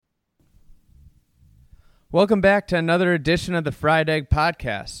Welcome back to another edition of the Fried Egg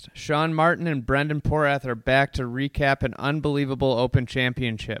Podcast. Sean Martin and Brendan Porath are back to recap an unbelievable Open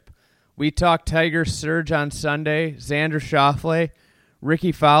Championship. We talk Tiger Surge on Sunday, Xander Schauffele,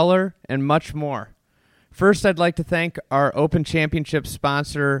 Ricky Fowler, and much more. First, I'd like to thank our Open Championship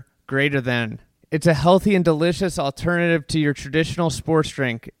sponsor, Greater Than. It's a healthy and delicious alternative to your traditional sports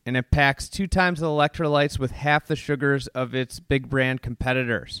drink, and it packs 2 times the electrolytes with half the sugars of its big brand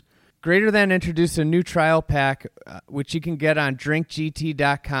competitors. Greater Than introduced a new trial pack, which you can get on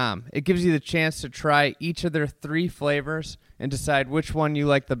drinkgt.com. It gives you the chance to try each of their 3 flavors and decide which one you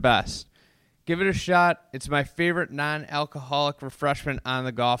like the best. Give it a shot. It's my favorite non-alcoholic refreshment on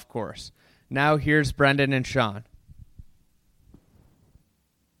the golf course. Now here's Brendan and Sean.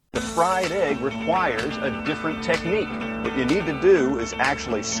 The fried egg requires a different technique. What you need to do is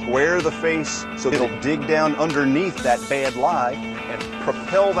actually square the face so it'll dig down underneath that bad lie and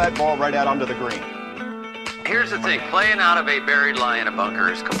propel that ball right out onto the green. Here's the thing, playing out of a buried lie in a bunker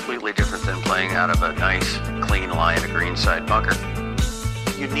is completely different than playing out of a nice, clean lie in a greenside bunker.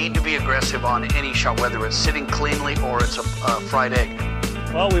 You need to be aggressive on any shot, whether it's sitting cleanly or it's a fried egg.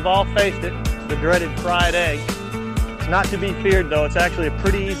 Well, we've all faced it, the dreaded fried egg. It's not to be feared, though. It's actually a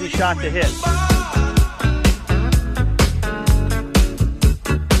pretty easy shot to hit.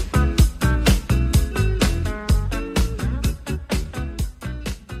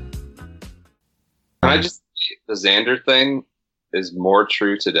 I just the Xander thing is more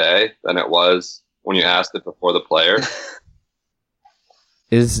true today than it was when you asked it before the player.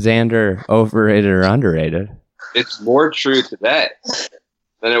 Is Xander overrated or underrated? It's more true today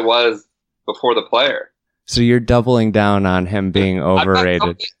than it was before the player. So you're doubling down on him being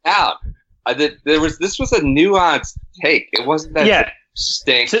overrated. This was a nuanced take. It wasn't that it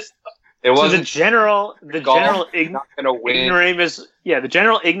stinks. It wasn't the general ignoramus. Yeah, the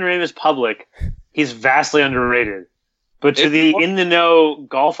general ignoramus public. He's vastly underrated. But to the in the know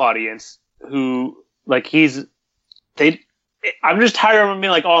golf audience, who I'm just tired of him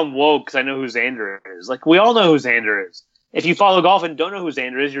being like, "Oh, I'm woke because I know who Xander is." Like, we all know who Xander is. If you follow golf and don't know who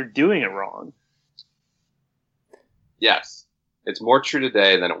Xander is, you're doing it wrong. Yes, it's more true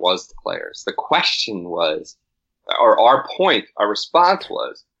today than it was the players. The question was, or our response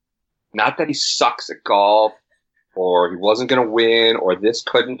was, not that he sucks at golf, or he wasn't going to win, or this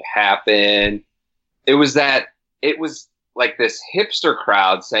couldn't happen. It was like this hipster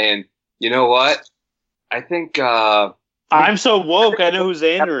crowd saying, you know what? I think I'm so woke, I know who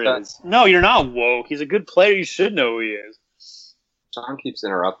Xander is. No, you're not woke. He's a good player. You should know who he is. John keeps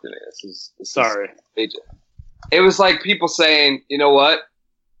interrupting me. This is Sorry. It was like people saying, you know what?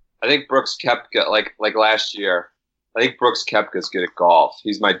 I think Brooks Koepka, like last year, I think Brooks Koepka's good at golf.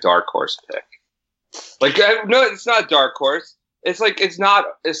 He's my dark horse pick. No, it's not a dark horse. It's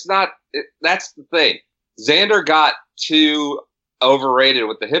that's the thing. Xander got too overrated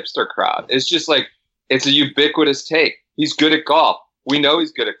with the hipster crowd. It's just like, it's a ubiquitous take. He's good at golf. We know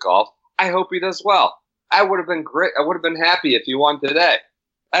he's good at golf. I hope he does well. I would have been great. I would have been happy if he won today.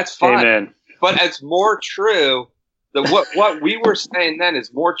 That's fine. Amen. But it's more true that what we were saying then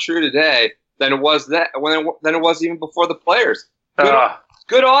is more true today than it was than it was even before the players.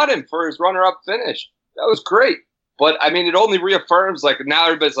 Good on him for his runner-up finish. That was great. But I mean, it only reaffirms, like, now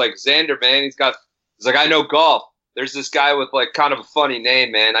everybody's like, Xander, man, he's like, I know golf. There's this guy with like kind of a funny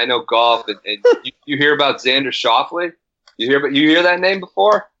name, man. I know golf. And you hear about Xander Schauffele? You hear that name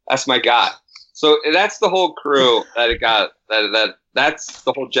before? That's my guy. So that's the whole crew that it got. That's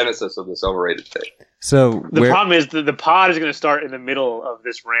the whole genesis of this overrated thing. So the problem is the pod is going to start in the middle of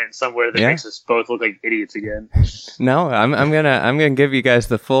this rant somewhere that makes us both look like idiots again. No, I'm gonna give you guys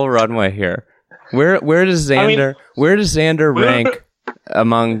the full runway here. Where does Xander rank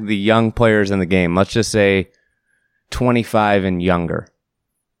among the young players in the game? Let's just say 25 and younger.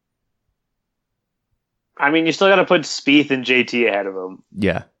 I mean, you still got to put Spieth and JT ahead of him.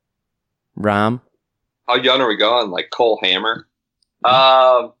 Yeah. Rahm? How young are we going? Like Cole Hammer?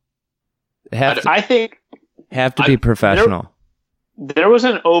 Have to be professional. There was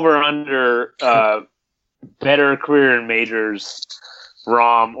an over-under better career in majors,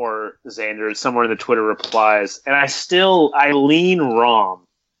 Rahm or Xander, somewhere in the Twitter replies, and I lean Rahm.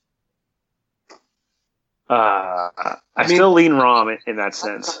 I still lean Rahm in that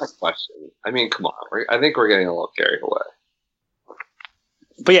sense. That's a question. I mean, come on. I think we're getting a little carried away.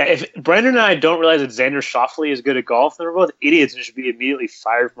 But yeah, if Brendan and I don't realize that Xander Schauffele is good at golf, then we're both idiots and should be immediately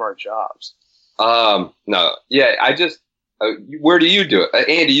fired from our jobs. No. Yeah, where do you do it?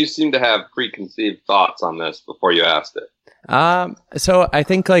 Andy, you seem to have preconceived thoughts on this before you asked it. So I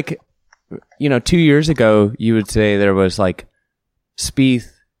think 2 years ago, you would say there was like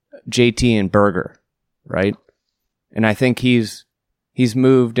Spieth, JT, and Berger, right? And I think he's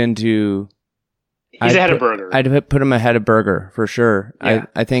moved into. He's ahead of Berger. I'd put him ahead of Berger for sure. Yeah,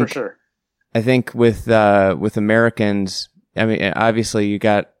 I think for sure. I think with Americans, I mean, obviously you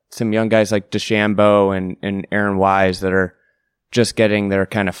got some young guys like DeChambeau and Aaron Wise that are just getting their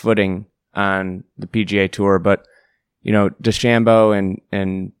kind of footing on the PGA Tour, but DeChambeau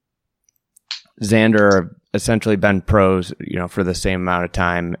and Xander have essentially been pros, for the same amount of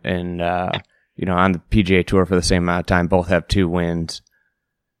time, and on the PGA Tour for the same amount of time. Both have 2 wins.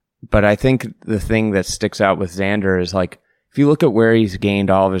 But I think the thing that sticks out with Xander is, like, if you look at where he's gained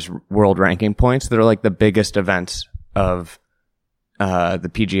all of his world ranking points, they're like the biggest events of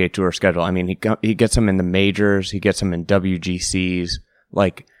the PGA Tour schedule. I mean, he gets them in the majors, he gets them in WGCs.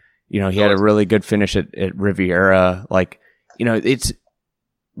 Like, he had a really good finish at Riviera. Like, it's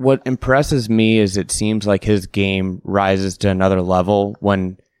what impresses me is it seems like his game rises to another level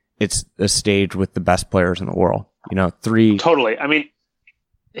when it's a stage with the best players in the world. 3 Totally. I mean,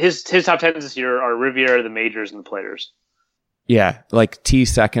 his top 10s this year are Riviera, the majors, and the Players. Yeah, like T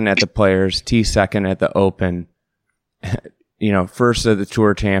second at the Players, T second at the Open. First of the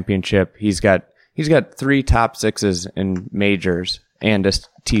Tour Championship. He's got 3 top 6s in majors and a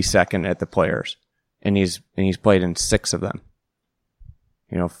T second at the Players, and he's played in 6 of them.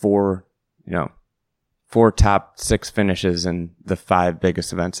 4 top 6 finishes in the 5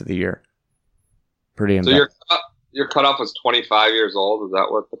 biggest events of the year. Pretty impressive. So your cutoff was 25 years old. Is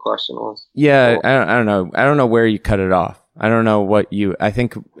that what the question was? Yeah, cool. I don't know. I don't know where you cut it off. I don't know I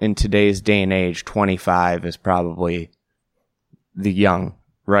think in today's day and age, 25 is probably the young,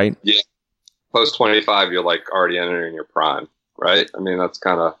 right? Yeah. Post 25, you're like already entering your prime, right? I mean, that's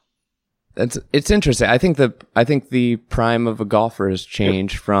kind of. It's interesting. I think the prime of a golfer has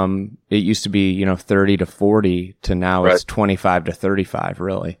changed from, it used to be, 30 to 40 to now It's 25 to 35,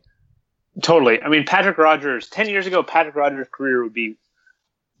 really. Totally. I mean, 10 years ago, Patrick Rogers' career would be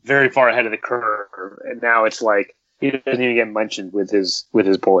very far ahead of the curve. And now it's like, he doesn't even get mentioned with his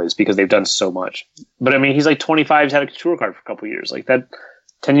boys because they've done so much. But I mean, he's like 25, he's had a tour card for a couple of years. Like that,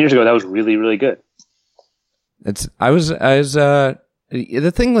 10 years ago, that was really, really good. The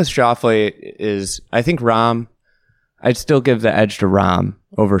thing with Schauffele is, I think I'd still give the edge to Rahm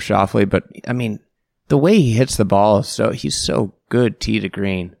over Schauffele, but I mean, the way he hits the ball he's so good tee to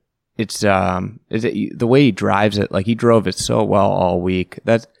green. It's the way he drives it, like he drove it so well all week.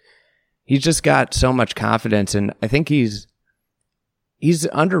 He's just got so much confidence, and I think he's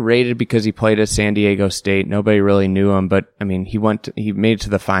underrated because he played at San Diego State. Nobody really knew him, but I mean, he made it to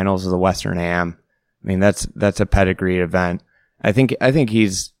the finals of the Western Am. I mean, that's a pedigree event. I think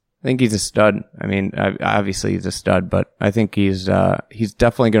he's a stud. I mean, obviously he's a stud, but I think he's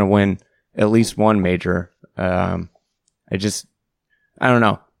definitely going to win at least one major. I don't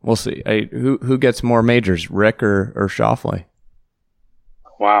know. We'll see. Who gets more majors, Rick or Schauffele?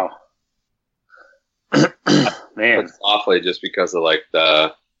 Wow. Man. Schauffele just because of like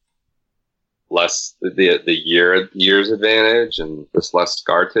the years advantage and this less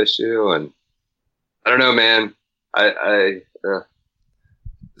scar tissue, and I don't know, man.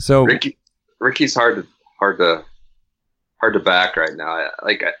 So Ricky's hard to back right now.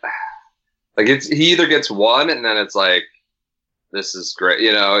 He either gets one and then it's like, this is great.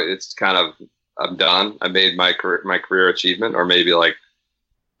 It's kind of, I'm done. I made my career achievement, or maybe like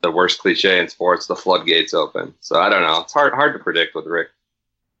the worst cliche in sports, the floodgates open. So I don't know. It's hard to predict with Rick.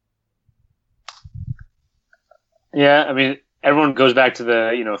 Yeah. I mean, everyone goes back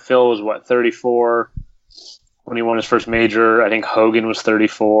to Phil was 34 when he won his first major. I think Hogan was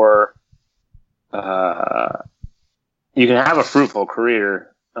 34. You can have a fruitful career.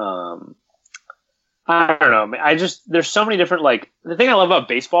 I don't know. There's so many different, the thing I love about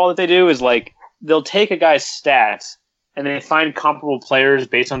baseball that they do is they'll take a guy's stats and they find comparable players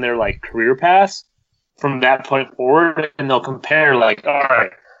based on their career paths from that point forward, and they'll compare all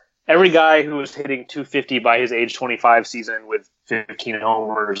right, every guy who was hitting 250 by his age 25 season with 15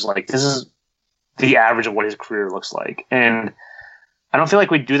 homers, this is the average of what his career looks like. And I don't feel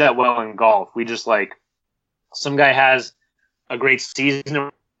like we do that well in golf. We just some guy has a great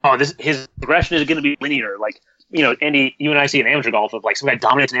season. His progression is going to be linear. Andy, you and I see in amateur golf of some guy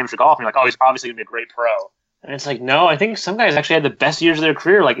dominates in amateur golf, and you're he's obviously going to be a great pro. And it's no, I think some guys actually had the best years of their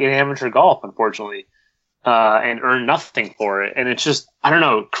career, in amateur golf, unfortunately, and earned nothing for it. And it's just, I don't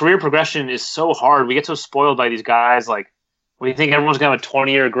know, career progression is so hard. We get so spoiled by these guys. We think everyone's going to have a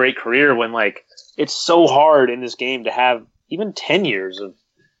 20-year great career when, it's so hard in this game to have even 10 years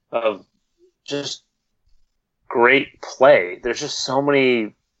of just great play. There's just so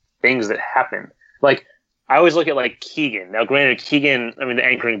many things that happen. I always look at Keegan. Now, granted, Keegan, the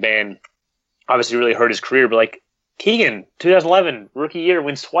anchoring ban obviously really hurt his career. But like Keegan, 2011 rookie year,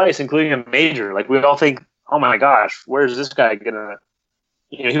 wins twice, including a major. Like we all think, oh my gosh, where's this guy gonna?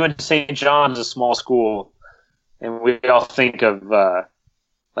 You know, he went to St. John's, a small school, and we all think of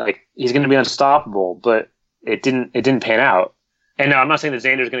like he's going to be unstoppable, but it didn't pan out. And now I'm not saying that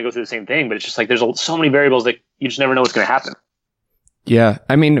Xander's going to go through the same thing, but it's just like there's so many variables that you just never know what's going to happen. Yeah,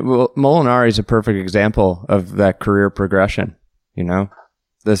 I mean, Molinari is a perfect example of that career progression. You know,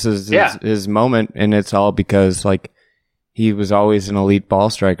 this is his moment, and it's all because like he was always an elite ball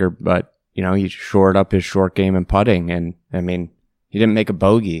striker, but you know he shored up his short game and putting, and I mean he didn't make a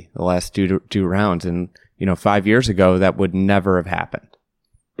bogey the last two rounds, and you know 5 years ago that would never have happened.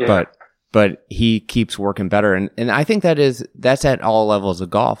 Yeah. But he keeps working better, and I think that's at all levels of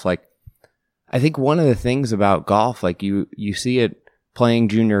golf. Like I think one of the things about golf, like you see it playing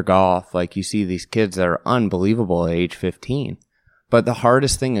junior golf, like you see these kids that are unbelievable at age 15. But the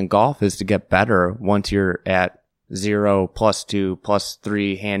hardest thing in golf is to get better once you're at 0, +2,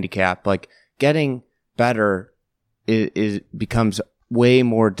 +3 handicap. Like getting better is becomes way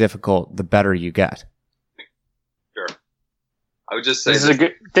more difficult the better you get. Sure. I would just say this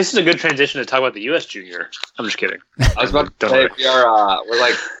is a good transition to talk about the U.S. Junior. I'm just kidding. I was about to say we're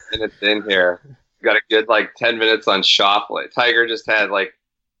like minutes in here. We got a good like 10 minutes on Schauffele. Tiger just had like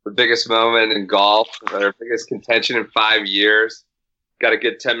the biggest moment in golf, their biggest contention in 5 years. Got a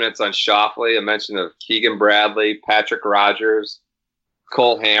good 10 minutes on Schauffele. A mention of Keegan Bradley, Patrick Rogers,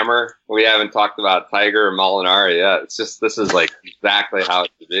 Cole Hammer. We haven't talked about Tiger or Molinari yet. It's just this is like exactly how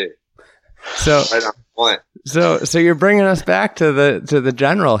it should be. So right on point. So you're bringing us back to the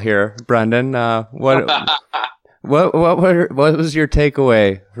general here, Brendan. What was your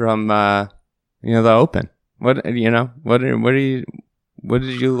takeaway from the Open? What did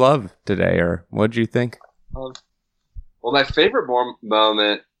you love today, or what did you think? Well, my favorite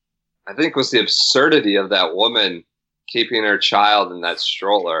moment, I think, was the absurdity of that woman keeping her child in that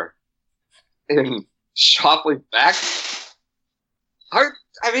stroller. And Schauffele back. I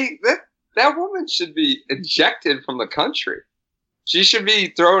mean, that woman should be ejected from the country. She should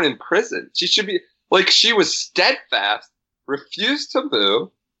be thrown in prison. She should be, like, she was steadfast, refused to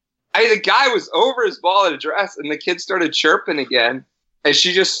move. The guy was over his ball at address, and the kid started chirping again, and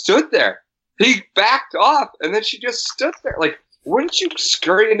she just stood there. He backed off, and then she just stood there. Like, wouldn't you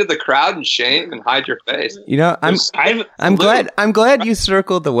scurry into the crowd in shame and hide your face? You know, I'm glad you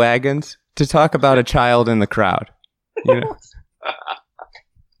circled the wagons to talk about a child in the crowd. You know?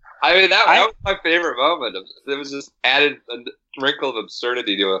 I mean, that was my favorite moment. There was this added wrinkle of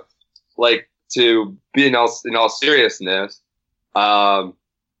absurdity to it, like to be in all seriousness. I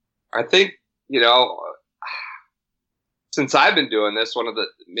think since I've been doing this,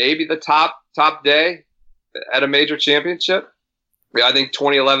 maybe the top day at a major championship. Yeah, I think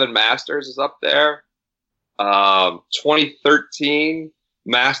 2011 Masters is up there. 2013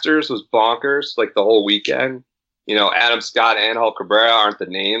 Masters was bonkers, like the whole weekend. You know, Adam Scott and Angel Cabrera aren't the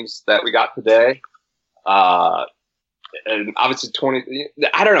names that we got today. And obviously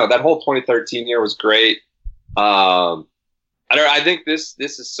I don't know, that whole 2013 year was great. I think this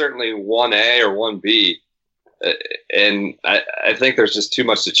is certainly 1A or 1B. And I think there's just too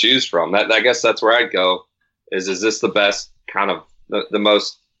much to choose from. I guess that's where I'd go. Is this the best kind of the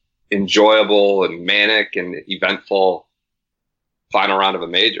most enjoyable and manic and eventful final round of a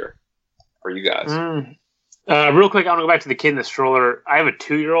major for you guys? Real quick, I want to go back to the kid in the stroller. I have a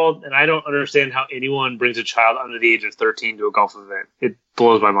 2-year-old, and I don't understand how anyone brings a child under the age of 13 to a golf event. It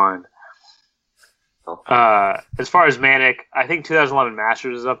blows my mind. As far as manic, I think 2011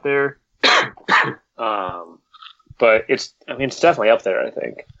 Masters is up there. But it's definitely up there, I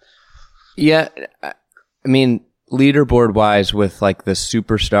think. Yeah, I mean, leaderboard wise, with like the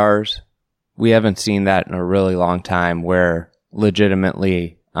superstars, we haven't seen that in a really long time. Where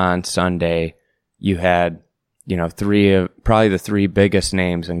legitimately on Sunday you had, probably the three biggest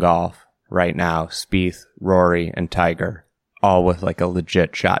names in golf right now: Spieth, Rory, and Tiger, all with like a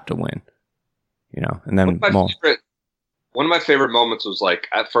legit shot to win. And then one of my favorite moments was like,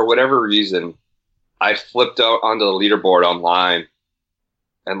 for whatever reason, I flipped out onto the leaderboard online,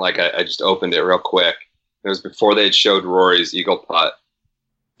 and like I just opened it real quick. It was before they had showed Rory's eagle putt,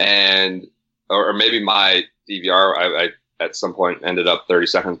 and or maybe my DVR. I at some point ended up 30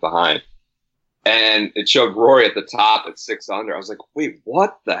 seconds behind, and it showed Rory at the top at 6 under. I was like, wait,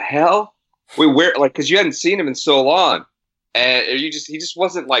 what the hell? Wait, where? Like, because you hadn't seen him in so long, and he just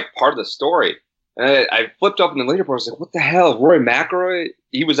wasn't like part of the story. And I flipped up in the leaderboard. I was like, what the hell? Rory McIlroy,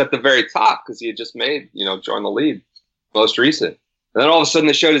 he was at the very top because he had just made, joined the lead, most recent. And then all of a sudden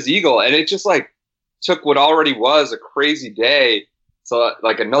they showed his eagle, and it just like took what already was a crazy day So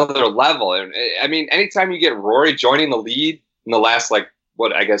like another level. And I mean, anytime you get Rory joining the lead in the last, like,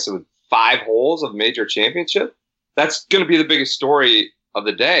 what I guess it was 5 holes of major championship, that's going to be the biggest story of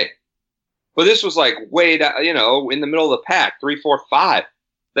the day. But this was like way down, in the middle of the pack, 3, 4, 5.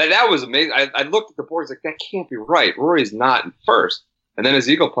 That was amazing. I looked at the board, like, that can't be right. Rory's not in first. And then his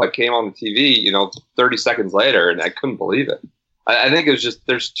eagle putt came on the TV, 30 seconds later, and I couldn't believe it. I think it was just,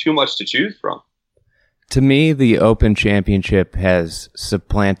 there's too much to choose from. To me, the Open Championship has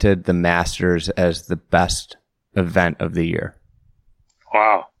supplanted the Masters as the best event of the year.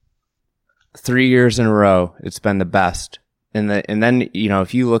 Wow. 3 years in a row, it's been the best. And then,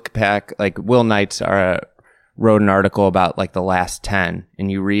 if you look back, like Will Knights wrote an article about like the last 10, and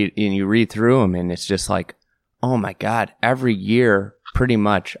you read through them, and it's just like, oh my God, every year, pretty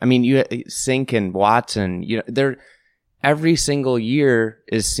much. I mean, you Sink and Watson, every single year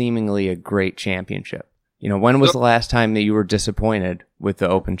is seemingly a great championship. When was the last time that you were disappointed with the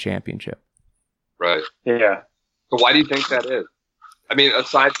Open Championship? Right. Yeah. So why do you think that is? I mean,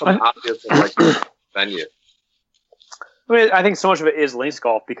 aside from the obvious like venue. I mean, I think so much of it is links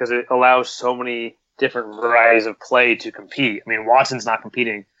golf because it allows so many different varieties of play to compete. I mean, Watson's not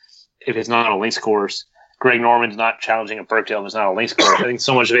competing if it's not a links course. Greg Norman's not challenging at Birkdale if it's not a links course. I think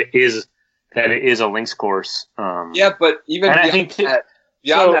so much of it is that it is a links course. Yeah, but even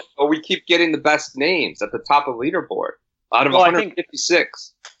beyond that, we keep getting the best names at the top of leaderboard out of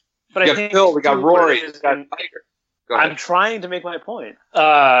 156. But we got Phil, we got Rory, we got Tiger. I'm trying to make my point.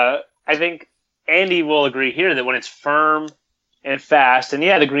 I think Andy will agree here that when it's firm and fast, and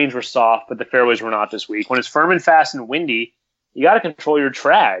the greens were soft, but the fairways were not this week. When it's firm and fast and windy, you got to control your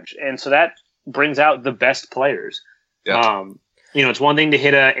traj, and so that brings out the best players. Yeah. It's one thing to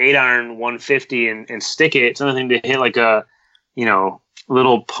hit a 8-iron 150 and stick it. It's another thing to hit like a,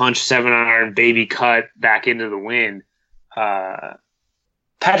 little punch 7-iron baby cut back into the wind.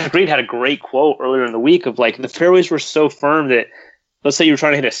 Patrick Reed had a great quote earlier in the week of like the fairways were so firm that let's say you were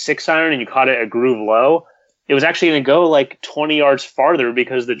trying to hit a 6-iron and you caught it a groove low. It was actually going to go like 20 yards farther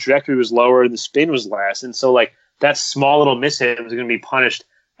because the trajectory was lower and the spin was less. And so like that small little mishit was going to be punished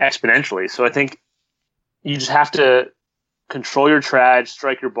exponentially. So I think you just have to control your traj,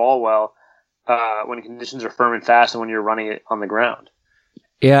 strike your ball well when conditions are firm and fast and when you're running it on the ground.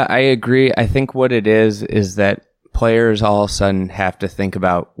 Yeah, I agree. I think what it is that players all of a sudden have to think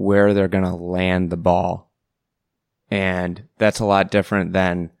about where they're going to land the ball. And that's a lot different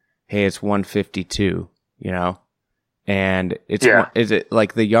than, hey, it's 152, and is it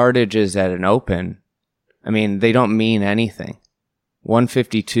like the yardage is at an Open? I mean, they don't mean anything.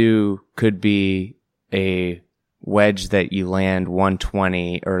 152 could be a wedge that you land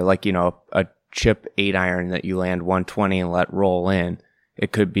 120 or like, a chip 8-iron that you land 120 and let roll in.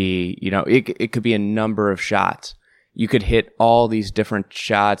 It could be, it could be a number of shots. You could hit all these different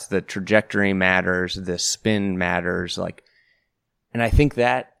shots. The trajectory matters. The spin matters. And I think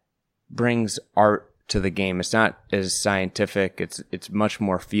that brings art to the game. It's not as scientific. It's much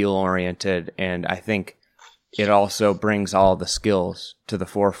more feel oriented. And I think it also brings all the skills to the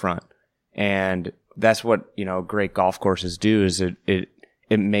forefront. And that's what, great golf courses do is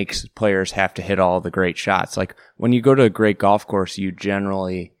it makes players have to hit all the great shots. Like when you go to a great golf course, you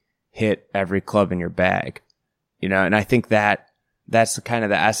generally hit every club in your bag. And I think that's kind of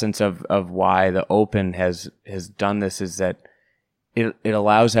the essence of why the Open has done this is that it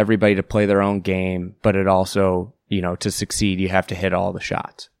allows everybody to play their own game, but it also, to succeed, you have to hit all the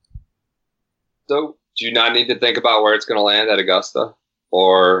shots. So do you not need to think about where it's going to land at Augusta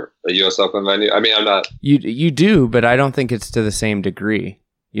or the U.S. Open venue? I mean, I'm not. You do, but I don't think it's to the same degree.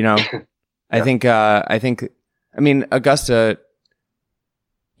 Yeah. I think, Augusta,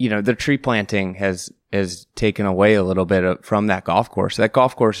 the tree planting has taken away a little bit from that golf course. That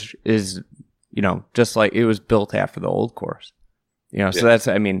golf course is, just like it was built after the old course, so that's,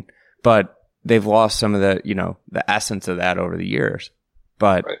 but they've lost some of the, the essence of that over the years.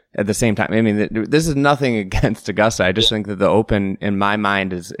 But at the same time, this is nothing against Augusta. I just think that the Open, in my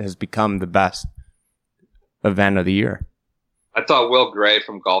mind, has become the best event of the year. I thought Will Gray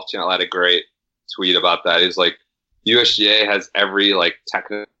from Golf Channel had a great tweet about that. He's like, USGA has every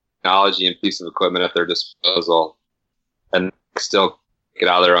technology and piece of equipment at their disposal and still get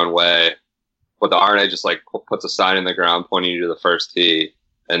out of their own way. But the R&A just puts a sign in the ground pointing you to the first tee,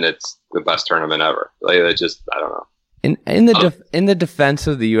 and it's the best tournament ever. I don't know. In the defense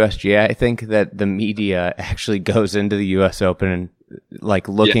of the USGA, I think that the media actually goes into the US Open and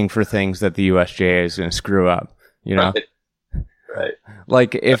looking for things that the USGA is going to screw up, Right.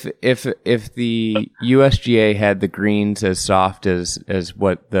 Like if the USGA had the greens as soft as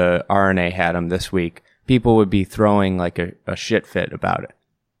what the R&A had them this week, people would be throwing like a shit fit about it.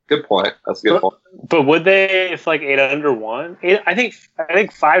 Good point. That's a good point. But would they if like 8 under won? I think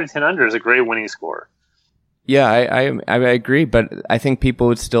 5 to 10 under is a great winning score. Yeah, I agree, but I think people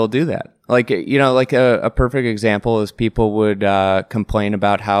would still do that. Like, you know, like a perfect example is people would complain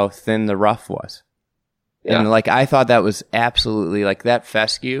about how thin the rough was. Yeah. And like I thought that was absolutely like that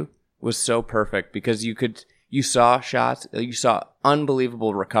fescue was so perfect because you saw shots, you saw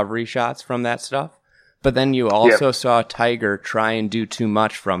unbelievable recovery shots from that stuff, but then you also saw Tiger try and do too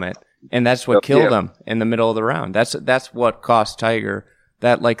much from it, and that's what killed him in the middle of the round. That's what cost Tiger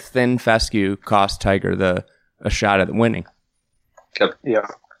that like thin fescue cost Tiger a shot at winning.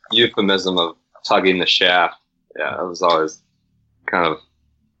 Euphemism of tugging the shaft. Yeah, it was always kind of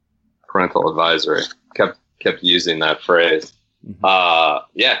parental advisory. Kept using that phrase. Mm-hmm.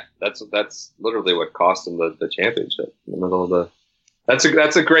 That's literally what cost him the championship in the middle of the.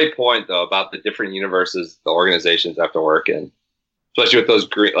 That's a great point though about the different universes the organizations have to work in, especially with those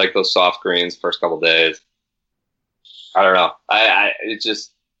green, like those soft greens first couple days. I don't know. It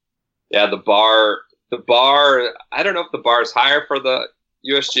just the bar. I don't know if the bar is higher for the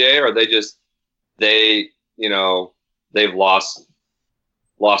USGA or they've lost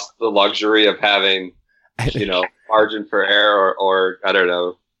the luxury of having margin for error or I don't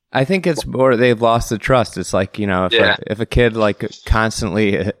know. I think it's more they've lost the trust. It's like, if a kid like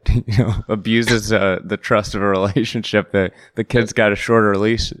constantly abuses the trust of a relationship, the kid's got a shorter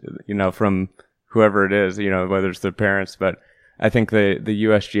leash, from whoever it is, whether it's their parents. But I think the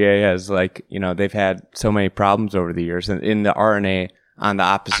USGA has they've had so many problems over the years, and in the RNA on the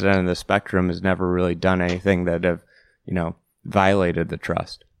opposite end of the spectrum has never really done anything that have violated the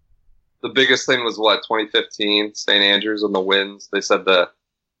trust. The biggest thing was 2015 St. Andrews and the winds. They said they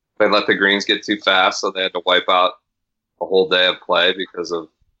let the greens get too fast, so they had to wipe out a whole day of play because of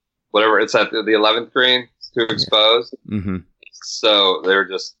whatever. It's at the 11th green. It's too exposed. Mm-hmm. So they're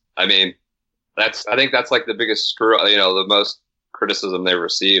just. I mean, I think that's like the biggest screw. The most criticism they've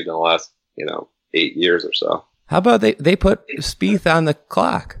received in the last 8 years or so. How about they put Spieth on the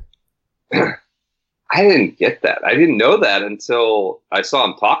clock? I didn't get that. I didn't know that until I saw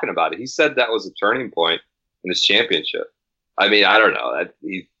him talking about it. He said that was a turning point in his championship. I mean, I don't know.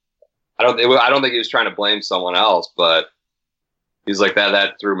 I don't think he was trying to blame someone else, but he's like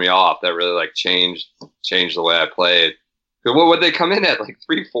that threw me off. That really changed the way I played. What would they come in at, like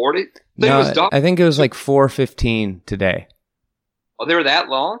 340? No, I think it was like 415 today. Oh, they were that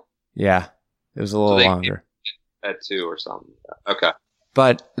long? Yeah, it was a little longer. At 2 or something. Okay.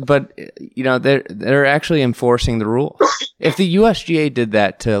 But they're actually enforcing the rules. If the USGA did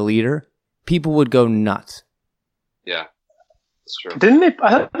that to a leader, people would go nuts. Yeah, that's true. Didn't they?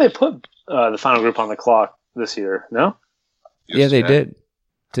 I thought they put the final group on the clock this year. No. USGA? Yeah, they did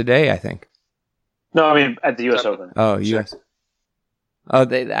today. I think. No, I mean at the U.S. Open. Oh, U.S. Oh,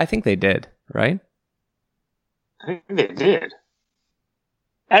 I think they did, right? I think they did.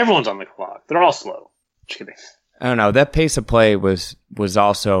 Everyone's on the clock. They're all slow. Just kidding. I don't know. That pace of play was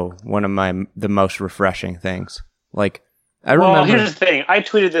also one of the most refreshing things. Like, I remember. Well, here's the thing. I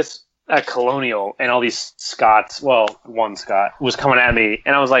tweeted this at Colonial, and all these Scots, one Scot, was coming at me,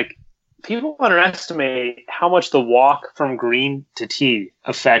 and I was like, people underestimate how much the walk from green to tee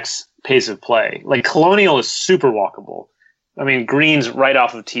affects pace of play. Like, Colonial is super walkable. I mean, green's right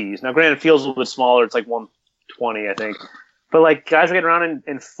off of tees. Now, granted, it feels a little bit smaller. It's like 120, I think. But, guys are getting around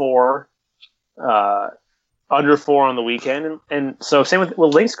in 4, under 4 on the weekend. And so same with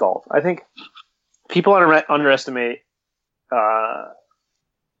links golf. I think people underestimate the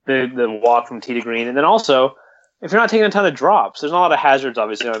walk from tee to green. And then also, if you're not taking a ton of drops, there's not a lot of hazards,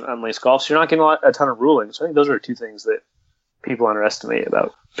 obviously, on links golf. So you're not getting a ton of rulings. So I think those are 2 things that people underestimate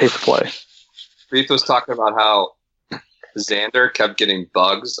about pace of play. Spieth was talking about how Xander kept getting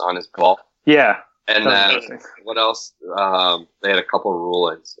bugs on his ball. Yeah. And then what else? They had a couple of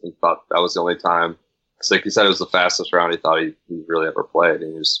rulings. He thought that was the only time. It's like he said it was the fastest round he thought he really ever played,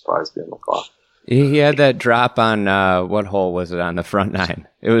 and he was surprised to be on the clock. He had that drop on, what hole was it on the front 9?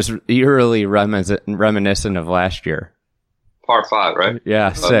 It was eerily reminiscent of last year. Par 5, right?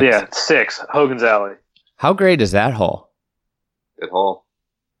 Yeah, 6. Yeah, 6. Hogan's Alley. How great is that hole? Good hole.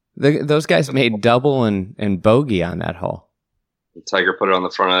 Those guys made double and bogey on that hole. The Tiger put it on the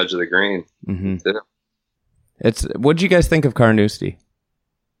front edge of the green. Mm-hmm. Did it? What'd you guys think of Carnoustie?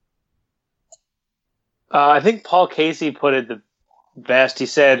 I think Paul Casey put it the best. He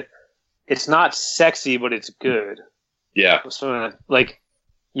said, it's not sexy, but it's good. Yeah. So,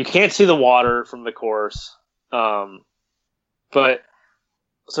 you can't see the water from the course. But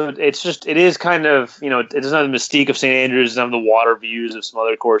so it is kind of, it doesn't have the mystique of St. Andrews, it doesn't have the water views of some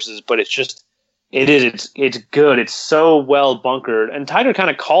other courses, but it's It is. It's good. It's so well bunkered. And Tiger kind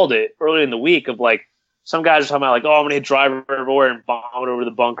of called it early in the week of like, some guys are talking about like, oh, I'm going to hit driver everywhere and bomb it over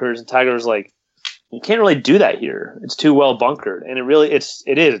the bunkers. And Tiger was like, you can't really do that here. It's too well bunkered. And it is.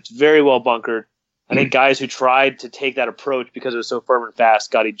 It's very well bunkered. I think guys who tried to take that approach because it was so firm and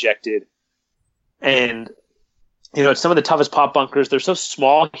fast got ejected. And, you know, it's some of the toughest pop bunkers. They're so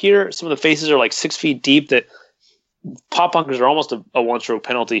small here. Some of the faces are like 6 feet deep that pop bunkers are almost a one-stroke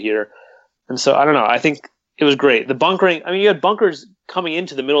penalty here. And so, I don't know. I think it was great. The bunkering, I mean, you had bunkers coming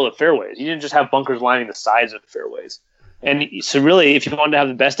into the middle of the fairways. You didn't just have bunkers lining the sides of the fairways. And so really, if you wanted to have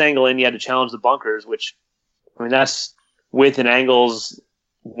the best angle in, you had to challenge the bunkers, which, I mean, that's width and angles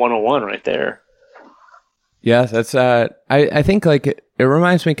 101 right there. Yeah, that's I think like it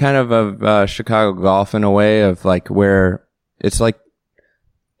reminds me kind of Chicago golf in a way of like where it's like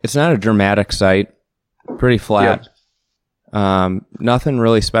it's not a dramatic sight, pretty flat. Yeah. Nothing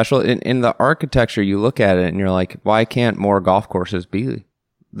really special. In the architecture, you look at it and you're like, why can't more golf courses be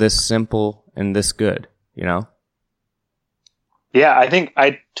this simple and this good, you know? Yeah, I think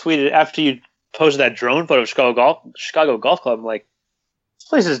I tweeted after you posted that drone photo of Chicago Golf Club, I'm like, this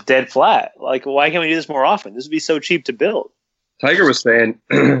place is dead flat. Like, why can't we do this more often? This would be so cheap to build. Tiger was saying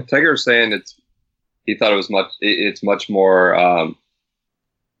he thought it's much more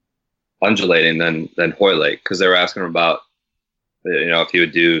undulating than Hoylake, because they were asking him about, you know, if he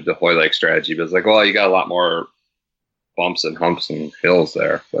would do the Hoylake strategy, but it's like, well, you got a lot more bumps and humps and hills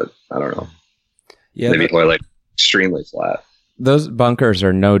there, but I don't know. Yeah, maybe Hoylake extremely flat. Those bunkers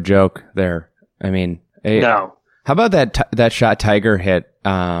are no joke there. I mean, no. How about that shot Tiger hit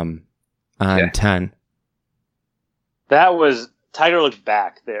on 10? That was Tiger looked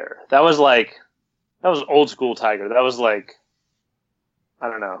back there. That was old school Tiger. That was like, I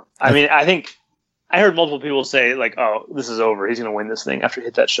don't know. I mean, I think I heard multiple people say like, "Oh, this is over. He's going to win this thing after he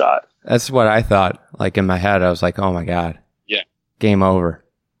hit that shot." That's what I thought. Like in my head, I was like, "Oh my god, yeah, game over."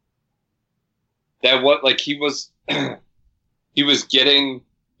 That what like he was the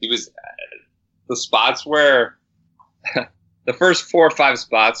spots where the first 4 or 5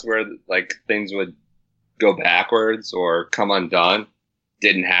 spots where like things would go backwards or come undone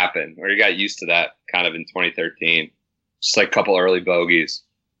didn't happen, or you got used to that kind of in 2013. Just like a couple early bogeys.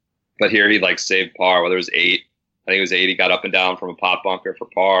 But here he like saved par, whether it was 8. I think it was 8. He got up and down from a pop bunker for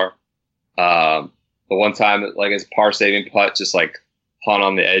par. The one time, like his par saving putt just like hung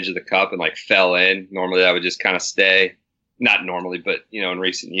on the edge of the cup and like fell in. Normally that would just kind of stay. Not normally, but you know, in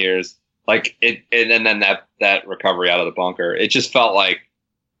recent years. Like it, and then that recovery out of the bunker, it just felt like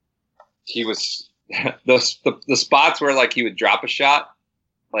he was the spots where like he would drop a shot,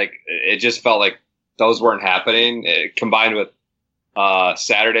 like it just felt like those weren't happening. It, combined with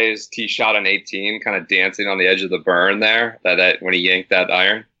Saturday's tee shot on 18, kind of dancing on the edge of the burn there. That when he yanked that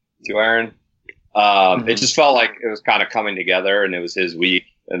 2-iron, it just felt like it was kind of coming together, and it was his week.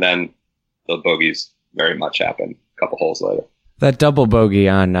 And then the bogeys very much happened a couple holes later. That double bogey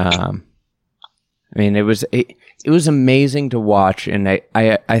on, I mean, it was amazing to watch, and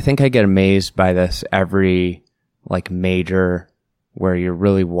I think I get amazed by this every like major where you're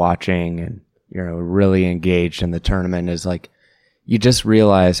really watching and you're really engaged in the tournament, is like you just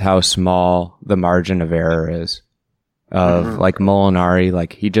realize how small the margin of error is of like Molinari.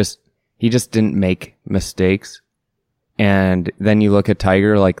 Like he just didn't make mistakes, and then you look at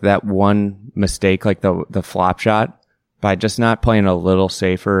Tiger, like that one mistake, like the flop shot, by just not playing a little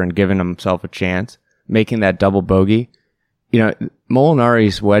safer and giving himself a chance, making that double bogey. You know,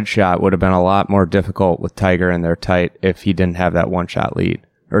 Molinari's wedge shot would have been a lot more difficult with Tiger in there tight if he didn't have that 1-shot lead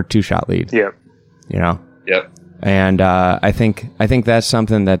or 2-shot lead. Yeah. You know? Yep. And I think that's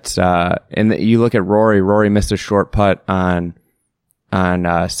something that's and you look at Rory missed a short putt on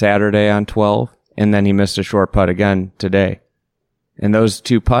Saturday on 12, and then he missed a short putt again today. And those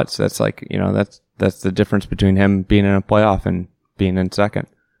 2 putts, that's like, you know, that's the difference between him being in a playoff and being in second.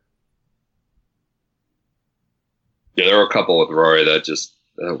 Yeah, there were a couple with Rory that just,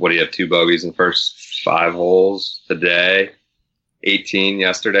 what do you have, 2 bogeys in the first 5 holes today, 18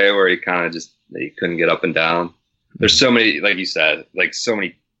 yesterday, where he kind of just, he couldn't get up and down. There's so many, like you said, like so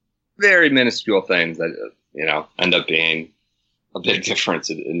many very minuscule things that, you know, end up being a big difference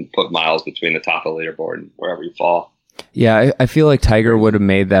and put miles between the top of the leaderboard and wherever you fall. Yeah, I feel like Tiger would have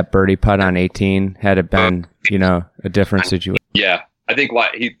made that birdie putt on 18 had it been, you know, a different situation. Yeah, I think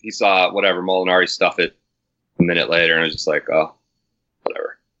he saw whatever Molinari stuff it a minute later, and it was just like, oh,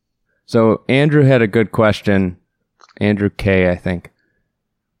 whatever. So Andrew had a good question. Andrew K, I think.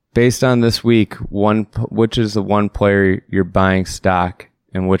 Based on this week, which is the one player you're buying stock,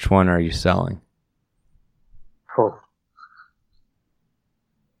 and which one are you selling? Oh.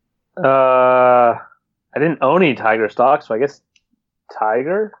 I didn't own any Tiger stocks, so I guess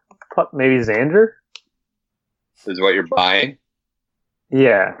Tiger, maybe Xander. Is what you're buying?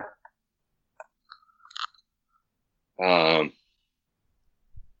 Yeah.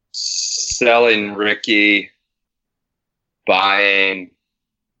 Selling Ricky, buying.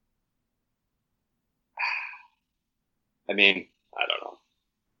 I mean, I don't know.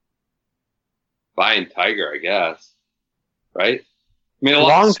 Buying Tiger, I guess. Right? I mean,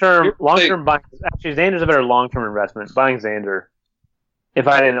 long term buying. Actually, Xander's a better long term investment. Buying Xander, if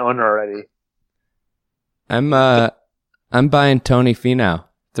I didn't own it already. I'm buying Tony Finau.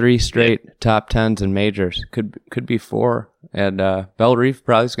 3 straight top 10s in majors. Could be 4. And Bell Reef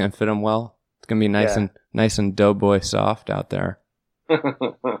probably is going to fit him well. It's going to be nice and doughboy soft out there.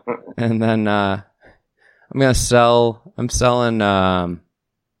 And then I'm going to sell. I'm selling. Who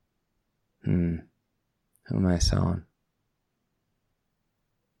am I selling?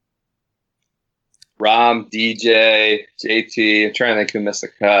 Rom, DJ, JT. I'm trying to think who missed the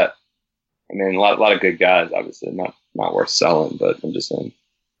cut. I mean, a lot of good guys. Obviously, not worth selling, but I'm just saying.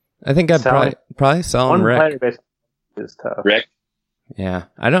 I think I'd probably sell him Rick. Is tough. Rick? Yeah.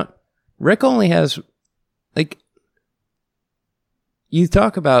 Rick only has, like, you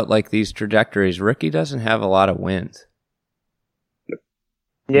talk about, like, these trajectories. Ricky doesn't have a lot of wins.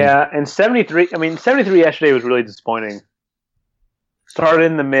 Yeah, and 73 yesterday was really disappointing. Started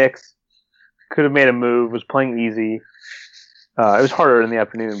in the mix, could have made a move, was playing easy. It was harder in the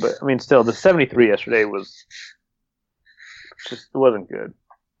afternoon, but, I mean, still, the 73 yesterday was just, it wasn't good.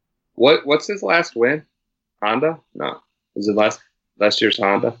 What's his last win? Honda? No. Was it last year's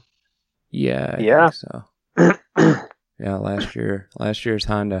Honda? Yeah, I think so. Yeah, last year's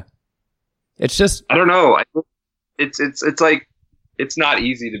Honda. It's just, I don't know. It's like, it's not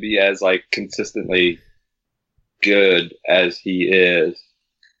easy to be as, like, consistently good as he is,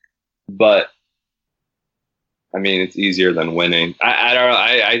 but I mean, it's easier than winning. I don't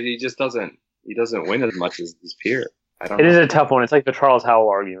know. He just doesn't win as much as his peer. It is a tough one. It's like the Charles Howell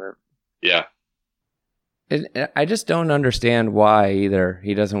argument. Yeah. I just don't understand why either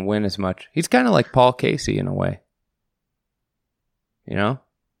he doesn't win as much. He's kind of like Paul Casey in a way. You know?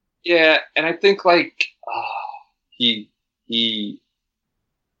 Yeah, and I think, like,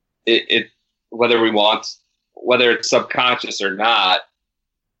 whether it's subconscious or not,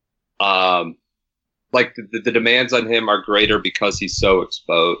 like the demands on him are greater because he's so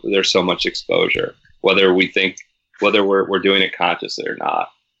exposed. There's so much exposure, whether we're doing it consciously or not,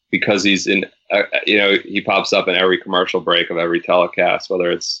 because he's in, he pops up in every commercial break of every telecast, whether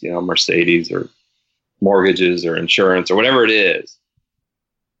it's, Mercedes or mortgages or insurance or whatever it is.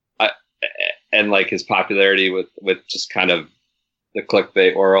 And like his popularity with just kind of the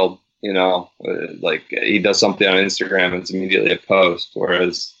clickbait world, like he does something on Instagram and it's immediately a post,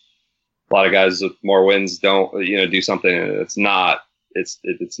 whereas a lot of guys with more wins don't, do something and it's not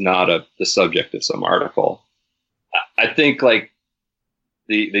the subject of some article. I think like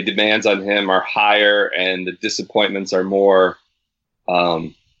the demands on him are higher and the disappointments are more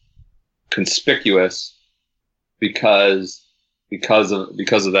conspicuous because of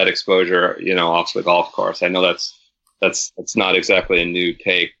that exposure, off the golf course. I know that's not exactly a new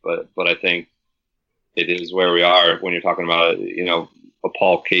take, but I think it is where we are when you're talking about, a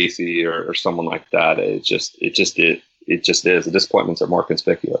Paul Casey or someone like that. It just is. The disappointments are more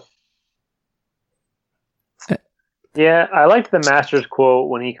conspicuous. Yeah, I liked the Masters quote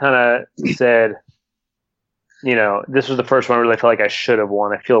when he kind of said, this was the first one I really felt like I should have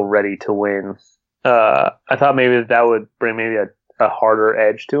won. I feel ready to win. I thought maybe that would bring maybe a harder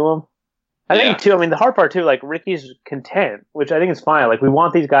edge to him. I think too, the hard part too, like Ricky's content, which I think is fine. Like we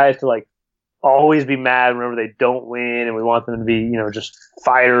want these guys to like always be mad whenever they don't win, and we want them to be, just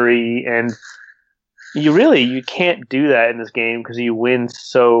fiery. And you can't do that in this game because you win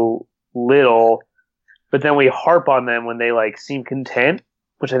so little. But then we harp on them when they like seem content,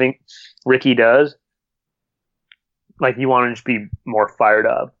 which I think Ricky does. Like you want to just be more fired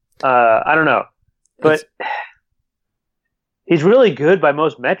up. I don't know, but he's really good by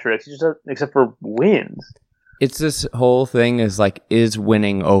most metrics, except for wins. It's this whole thing is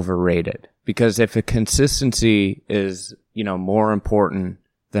winning overrated? Because if a consistency is, more important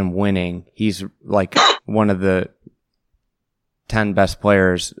than winning, he's like one of the 10 best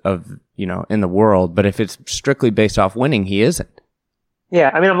players of, in the world. But if it's strictly based off winning, he isn't. Yeah,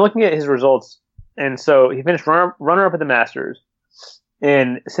 I'm looking at his results. And so he finished runner-up at the Masters.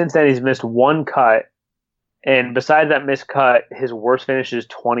 And since then, he's missed one cut. And besides that missed cut, his worst finish is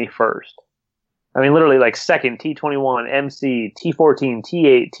 21st. Literally like second, T21, MC, T14,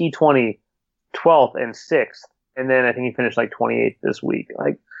 T8, T20, 12th, and 6th. And then I think he finished like 28th this week.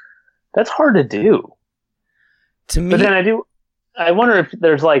 Like, That's hard to do. To me, But then I wonder if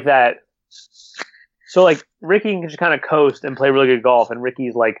there's like that. So like Ricky can just kind of coast and play really good golf, and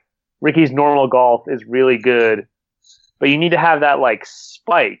Ricky's normal golf is really good, but you need to have that like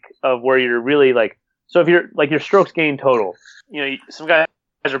spike of where you're really like. So if you're like your strokes gained total, some guys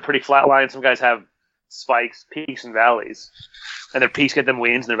are pretty flat line, some guys have spikes, peaks, and valleys, and their peaks get them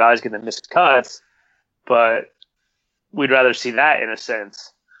wins, and their valleys get them missed cuts. But we'd rather see that in a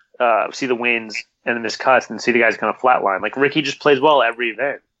sense, see the wins and the missed cuts, and see the guys kind of flatline. Like Ricky just plays well every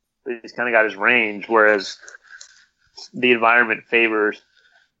event. He's kind of got his range, whereas the environment favors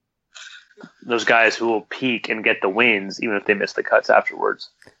those guys who will peak and get the wins, even if they miss the cuts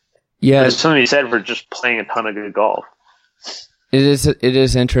afterwards. Yeah, there's something to be said for just playing a ton of good golf. It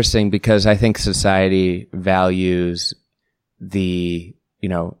is interesting because I think society values the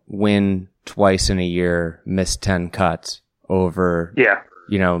win twice in a year, miss 10 cuts over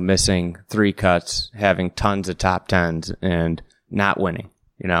missing 3 cuts, having tons of top 10s, and not winning.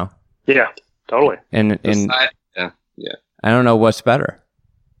 Yeah, totally. And yeah. I don't know what's better.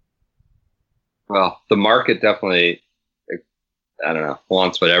 Well, the market definitely, I don't know,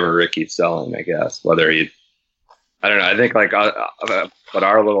 wants whatever Ricky's selling, I guess. Whether I don't know. I think but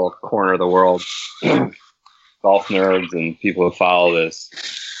our little corner of the world, golf nerds and people who follow this,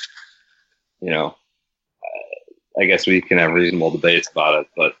 I guess we can have reasonable debates about it.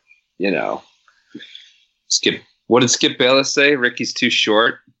 But what did Skip Bayless say? Ricky's too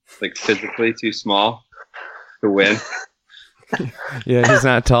short, like physically too small to win. Yeah, he's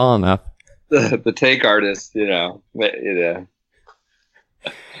not tall enough. The take artist,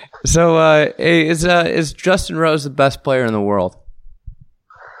 So, is Justin Rose the best player in the world?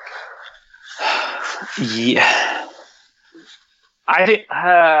 Yeah, I think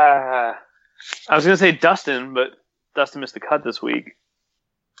I was going to say Dustin, but Dustin missed the cut this week.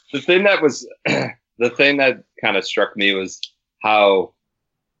 The thing that kind of struck me was how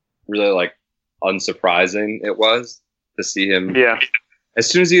really like unsurprising it was to see him. Yeah. As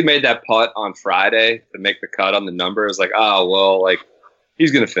soon as he made that putt on Friday to make the cut on the number, it was like, oh well, like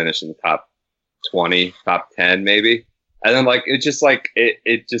he's going to finish in the top 20, top 10 maybe. And then like it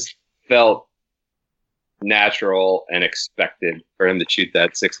just felt natural and expected for him to shoot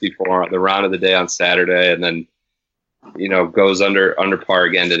that 64 on the round of the day on Saturday, and then goes under par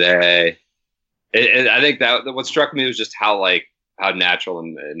again today. I think that what struck me was just how natural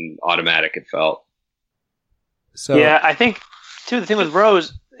and automatic it felt. So yeah, I think too the thing with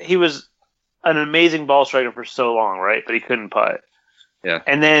Rose, he was an amazing ball striker for so long, right? But he couldn't putt. Yeah,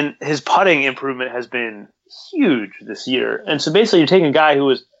 and then his putting improvement has been huge this year. And so basically, you're taking a guy who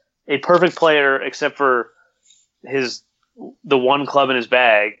was a perfect player except for the one club in his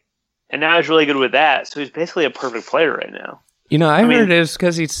bag, and now he's really good with that. So he's basically a perfect player right now. I heard it was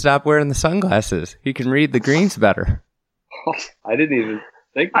because he stopped wearing the sunglasses. He can read the greens better. I didn't even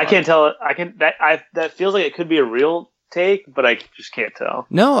think. I can't tell. That feels like it could be a real take, but I just can't tell.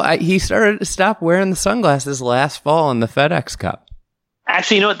 No, he started to stop wearing the sunglasses last fall in the FedEx Cup.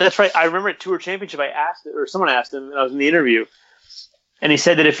 Actually, you know what? That's right. I remember at Tour Championship, someone asked him, and I was in the interview, and he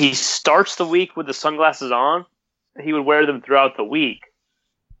said that if he starts the week with the sunglasses on, he would wear them throughout the week.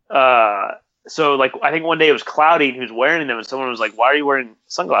 So, like, I think one day it was cloudy, and he was wearing them, and someone was like, "Why are you wearing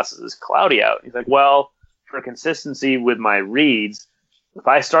sunglasses? It's cloudy out." He's like, "Well, for consistency with my reads, if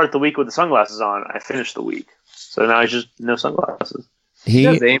I start the week with the sunglasses on, I finish the week." So now he's just no sunglasses. He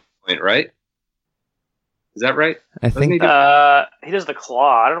does aim point, right? Is that right? I think he does the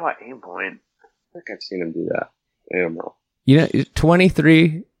claw. I don't know about aim point. I think I've seen him do that. I don't know.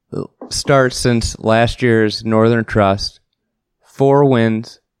 23 starts since last year's Northern Trust, 4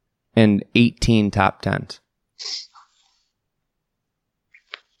 wins, and 18 top 10s.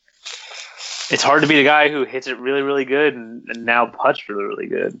 It's hard to be the guy who hits it really, really good and now putts really, really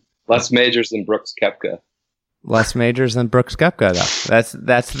good. Less majors than Brooks Koepka. Less majors than Brooks Koepka,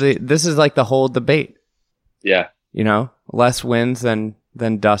 though. This is like the whole debate. Yeah. Less wins than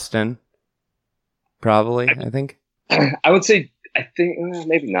Dustin. Probably, I think. I would say,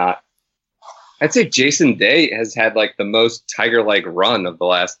 maybe not. I'd say Jason Day has had like the most Tiger-like run of the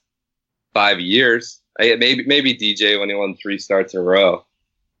last 5 years. Maybe DJ when he won 3 starts in a row.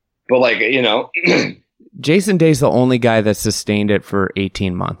 But Jason Day's the only guy that sustained it for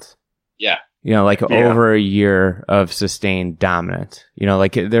 18 months. Yeah. Over a year of sustained dominance.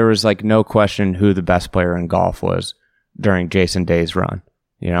 There was no question who the best player in golf was during Jason Day's run.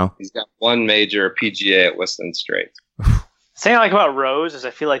 He's got 1 major PGA at Whistling Straits. The thing I like about Rose is I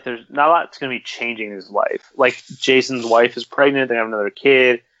feel like there's not a lot that's going to be changing in his life. Like Jason's wife is pregnant, they have another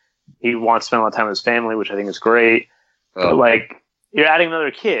kid. He wants to spend a lot of time with his family, which I think is great. Oh. But you're adding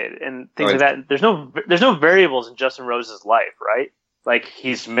another kid and things like that. There's no variables in Justin Rose's life, right? Like,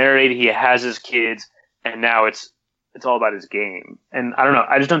 he's married, he has his kids, and now it's all about his game. And I don't know,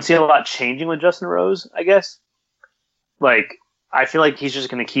 I just don't see a lot changing with Justin Rose, I guess. Like, I feel like he's just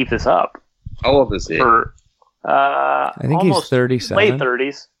going to keep this up. How old is he? I think he's 37. Late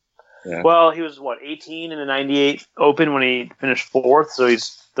 30s. Yeah. Well, he was, 18 in the 98 Open when he finished 4th, so he's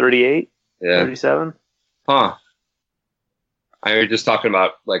 38, 37. Huh. I was just talking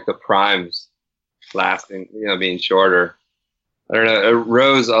about, like, the primes lasting, being shorter. I don't know.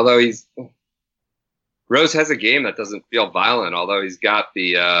 Rose has a game that doesn't feel violent, although he's got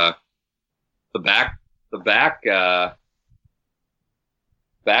the back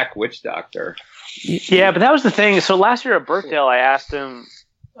witch doctor. Yeah, but that was the thing. So last year at Birkdale, I asked him,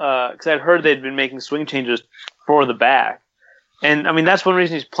 because I'd heard they'd been making swing changes for the back. And, I mean, that's one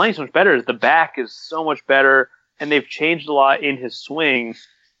reason he's playing so much better, is the back is so much better, and they've changed a lot in his swing.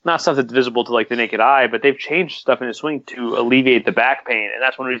 Not stuff that's visible to, like, the naked eye, but they've changed stuff in his swing to alleviate the back pain, and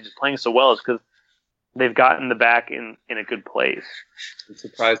that's one reason he's playing so well, is because they've gotten the back in a good place. I'm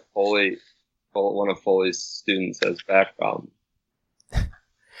surprised one of Foley's students has back problems.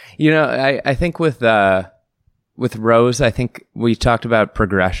 I think with Rose, I think we talked about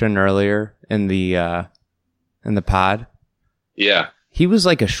progression earlier in the pod. Yeah. He was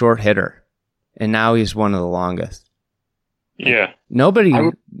like a short hitter, and now he's one of the longest. Yeah.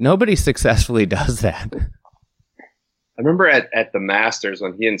 Nobody successfully does that. I remember at the Masters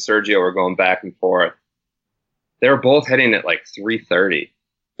when he and Sergio were going back and forth, they were both hitting at like 330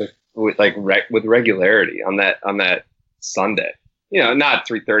 with regularity on that Sunday. Not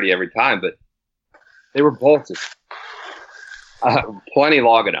 330 every time, but they were both just plenty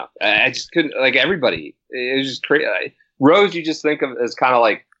long enough. I just couldn't, like, everybody. It was just crazy. Rose, you just think of as kind of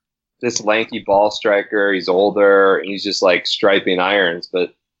like this lanky ball striker. He's older and he's just like striping irons.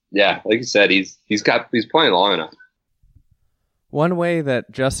 But yeah, like you said, he's plenty long enough. One way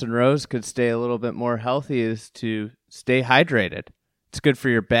that Justin Rose could stay a little bit more healthy is to stay hydrated. It's good for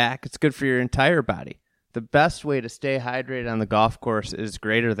your back. It's good for your entire body. The best way to stay hydrated on the golf course is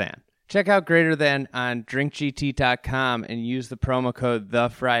Greater Than. Check out Greater Than on drinkgt.com and use the promo code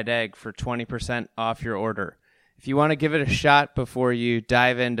TheFriedEgg for 20% off your order. If you want to give it a shot before you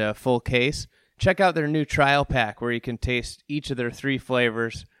dive into a full case, check out their new trial pack where you can taste each of their 3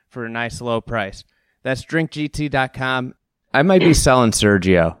 flavors for a nice low price. That's drinkgt.com. I might be selling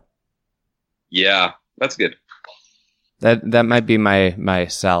Sergio. Yeah, that's good. That might be my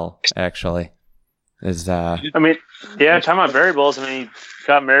sell, actually. talking about variables. I mean, he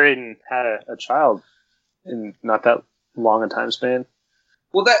got married and had a child in not that long a time span.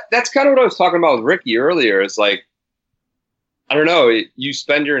 Well, that's kind of what I was talking about with Ricky earlier. It's like, I don't know, you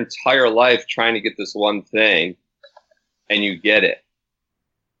spend your entire life trying to get this one thing, and you get it,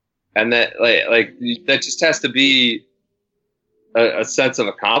 and that like that just has to be a sense of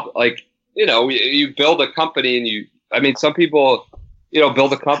accomplishment. Like, you build a company, and some people,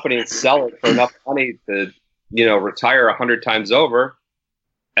 build a company and sell it for enough money to, retire 100 times over,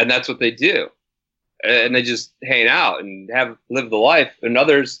 and that's what they do, and they just hang out and live the life. And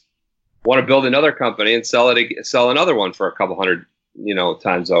others want to build another company and sell another one for a couple hundred,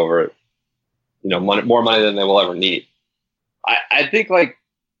 times over, more money than they will ever need. I think like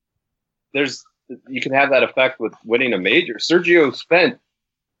you can have that effect with winning a major. Sergio spent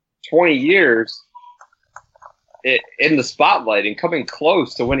 20 years in the spotlight and coming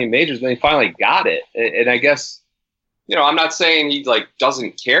close to winning majors, and then he finally got it. And I guess, I'm not saying he like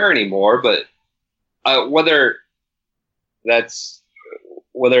doesn't care anymore, but whether it's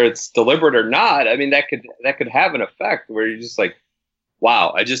deliberate or not, I mean, that could have an effect where you're just like,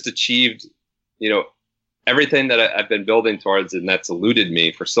 wow, I just achieved, everything that I've been building towards, and that's eluded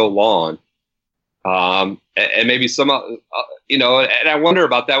me for so long. And maybe some, and I wonder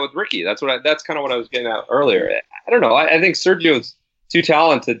about that with Ricky. That's kind of what I was getting at earlier. I don't know. I think Sergio's too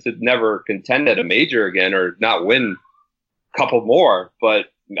talented to never contend at a major again or not win a couple more, but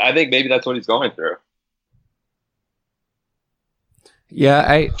I think maybe that's what he's going through.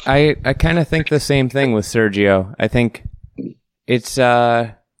 Yeah, I kind of think the same thing with Sergio. I think it's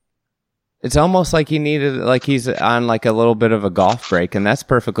almost like he's on like a little bit of a golf break, and that's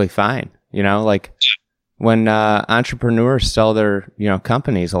perfectly fine. Like when entrepreneurs sell their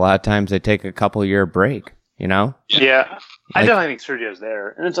companies, a lot of times they take a couple year break. Yeah, I definitely think Sergio's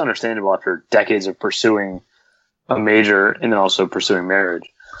there, and it's understandable after decades of pursuing a major and then also pursuing marriage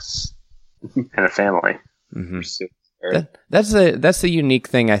and a family. Mm-hmm. That's the unique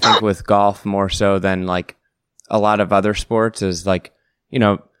thing, I think, with golf more so than like a lot of other sports is like,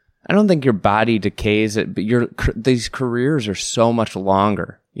 I don't think your body decays, but these careers are so much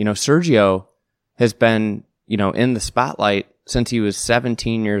longer. Sergio has been, in the spotlight since he was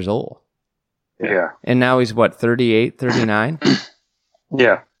 17 years old. Yeah. And now he's 38, 39?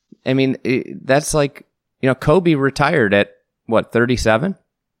 Yeah. I mean, that's like, Kobe retired at 37?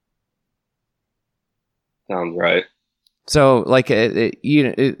 Sounds right. So like,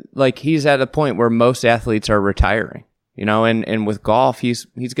 like he's at a point where most athletes are retiring, and with golf, he's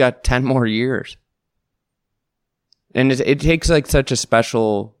got 10 more years. And it takes like such a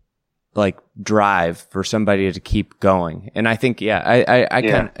special like drive for somebody to keep going. And I think,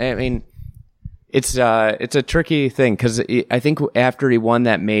 it's a tricky thing because I think after he won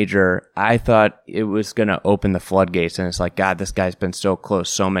that major, I thought it was going to open the floodgates, and it's like, God, this guy's been so close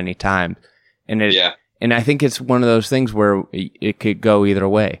so many times. And and I think it's one of those things where it could go either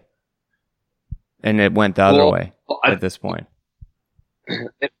way. And it went the other way at this point.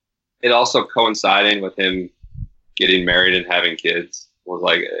 It also coinciding with him getting married and having kids was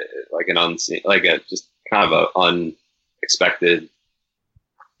like an unseen, just kind of a unexpected.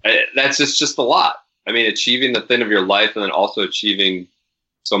 That's just a lot. I mean, achieving the thing of your life and then also achieving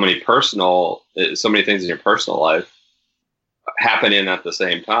so many things in your personal life happening at the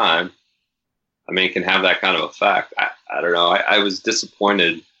same time. I mean, it can have that kind of effect. I don't know. I was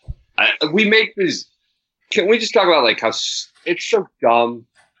disappointed. We make these. Can we just talk about like how it's so dumb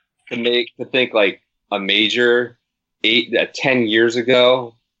to think like a major 10 years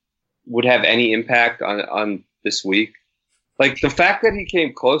ago would have any impact on this week? Like the fact that he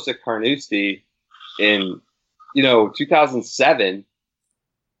came close to Carnoustie in 2007.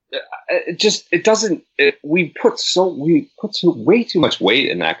 We put way too much weight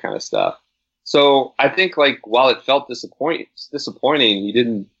in that kind of stuff. So I think like while it felt disappointing, he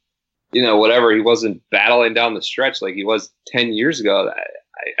didn't, whatever, he wasn't battling down the stretch like he was 10 years ago.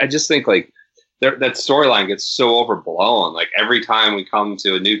 I just think like that storyline gets so overblown. Like every time we come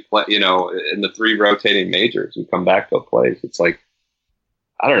to a new play, in the 3 rotating majors, we come back to a place. It's like,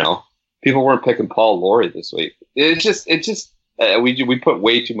 I don't know. People weren't picking Paul Laurie this week. We put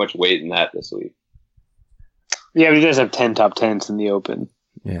way too much weight in that this week. Yeah, we just have 10 top 10s in the Open.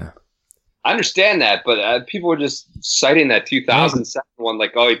 Yeah. I understand that, but people were just citing that 2007 one,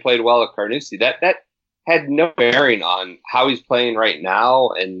 like, oh, he played well at Carnoustie. That had no bearing on how he's playing right now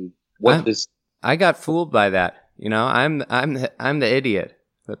and what this. I got fooled by that. I'm the idiot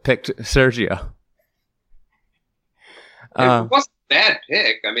that picked Sergio. It wasn't a bad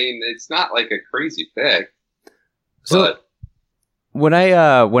pick. I mean, it's not like a crazy pick. So when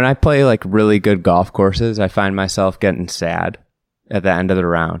I play like really good golf courses, I find myself getting sad at the end of the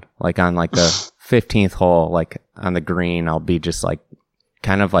round, like on like the 15th hole, like on the green, I'll be just like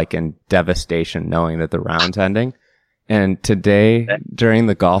kind of like in devastation knowing that the round's ending. And today during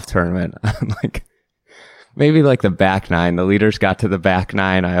the golf tournament, I'm like, maybe like the back 9, the leaders got to the back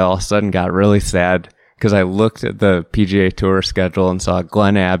 9. I all of a sudden got really sad because I looked at the PGA Tour schedule and saw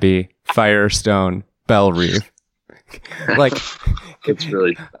Glen Abbey, Firestone, Bellerive. Like, it's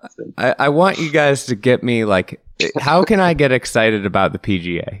really, I want you guys to get me like, how can I get excited about the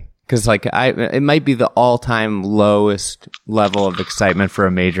PGA? Because like it might be the all-time lowest level of excitement for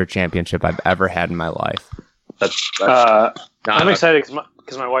a major championship I've ever had in my life. I'm excited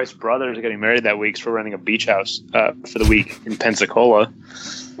because my wife's brothers are getting married that week, so we're renting a beach house for the week in Pensacola.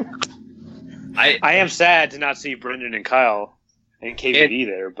 I am sad to not see Brendan and Kyle and KVD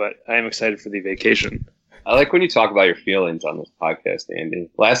there, but I am excited for the vacation. I like when you talk about your feelings on this podcast,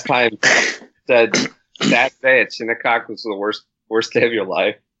 Andy. Last time you said that day at Shinnecock was the worst day of your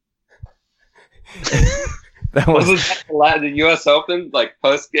life. That wasn't the U.S. Open, like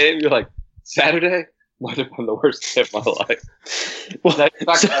post game. You're like, Saturday might have been the worst day of my life. Well, that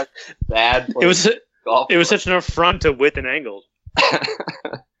bad. It was such an affront to width and angle.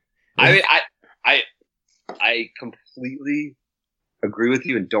 I mean, I completely agree with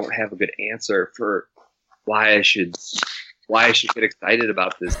you, and don't have a good answer for why I should get excited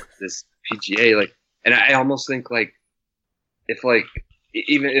about this PGA. Like, and I almost think like if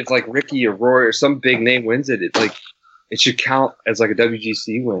Ricky or Rory or some big name wins it, it's like it should count as like a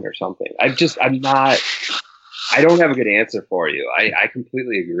WGC win or something. I don't have a good answer for you. I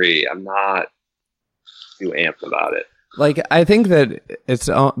completely agree. I'm not too amped about it. Like, I think that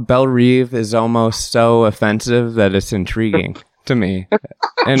Bellerive is almost so offensive that it's intriguing to me.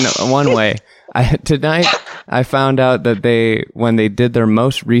 In one way, tonight I found out that when they did their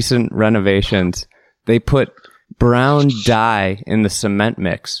most recent renovations, they put brown dye in the cement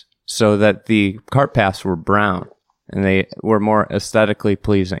mix so that the cart paths were brown and they were more aesthetically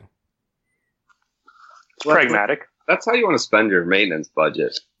pleasing. Pragmatic. That's how you want to spend your maintenance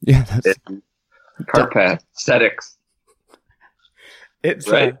budget. Yeah, Carpet aesthetics. It's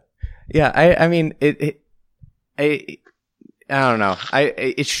right. I mean, I don't know.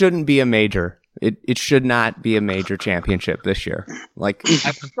 It shouldn't be a major. It should not be a major championship this year. Like,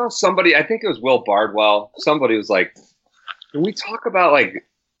 I saw somebody. I think it was Will Bardwell. Somebody was like, "Can we talk about like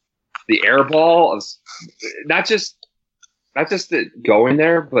the air ball of not just the going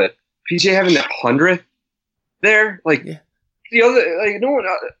there, but PGA having the 100th there? Like the other, like no one,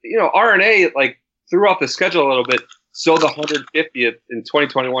 RNA like threw off the schedule a little bit, so the 150th in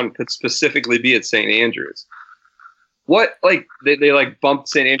 2021 could specifically be at St. Andrews. What like they like bumped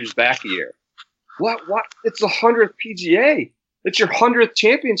St. Andrews back a year? What? It's the 100th PGA. It's your 100th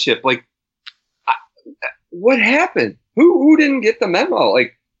championship. Like, what happened? Who didn't get the memo?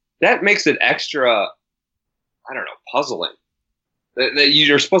 Like, that makes it extra, I don't know, puzzling. That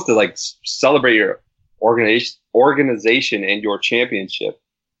you're supposed to like celebrate your organization and your championship,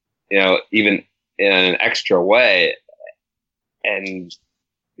 even in an extra way, and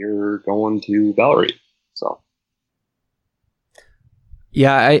you're going to Bellerive. So.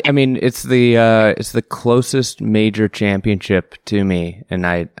 Yeah, I mean it's the closest major championship to me, and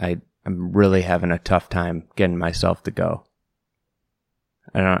I'm really having a tough time getting myself to go.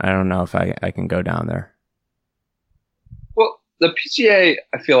 I don't know if I can go down there. Well, the PGA,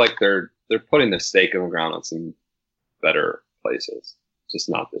 I feel like they're putting the stake in the ground on some better places, just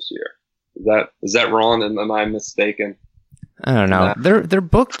not this year. Is that wrong? Am I mistaken? I don't know. They're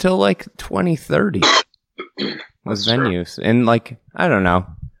booked till like 2030. With venues. True. And like, I don't know.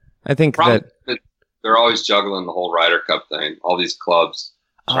 I think that they're always juggling the whole Ryder Cup thing. All these clubs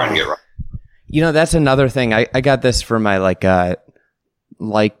trying to get right. That's another thing. I got this for my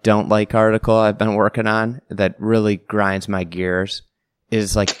don't like article I've been working on that really grinds my gears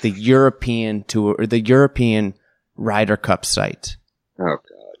is like the European tour or the European Ryder Cup site. Oh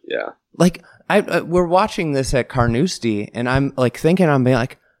God. Yeah. Like we're watching this at Carnoustie and I'm like thinking,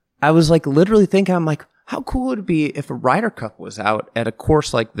 I was like literally thinking, I'm like, how cool would it be if a Ryder Cup was out at a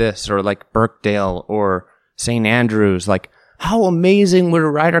course like this or like Birkdale or St. Andrews? Like, how amazing would a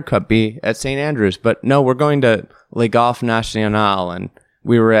Ryder Cup be at St. Andrews? But no, we're going to Le Golf National and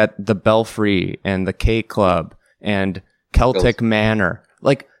we were at the Belfry and the K Club and Celtic Manor.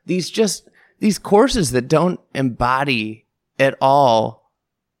 Like these courses that don't embody at all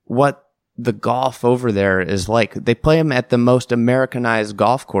what the golf over there is like. They play them at the most Americanized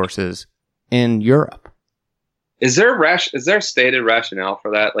golf courses in Europe. Is there stated rationale for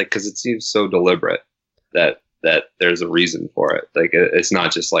that? Like, because it seems so deliberate that there's a reason for it. Like, it's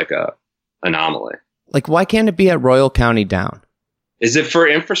not just like a anomaly. Like, why can't it be at Royal County Down? Is it for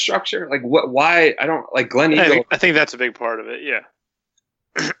infrastructure? Like, what? Why? I don't like Glen Eagle. I think that's a big part of it. Yeah.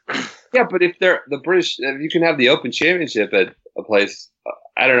 Yeah, but if if you can have the Open Championship at a place,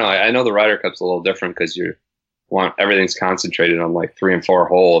 I don't know. I know the Ryder Cup's a little different because everything's concentrated on like 3 and 4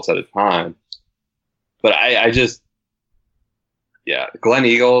 holes at a time. But Glen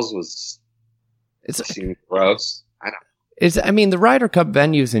Eagles seemed gross. The Ryder Cup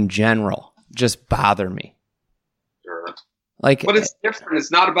venues in general just bother me. Sure. Like, but it's different. It's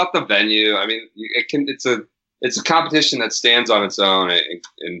not about the venue. I mean, it's a competition that stands on its own,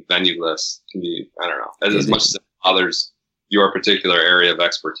 and venue lists can be, I don't know, as much as it bothers your particular area of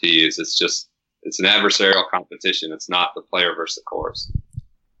expertise. It's an adversarial competition. It's not the player versus the course.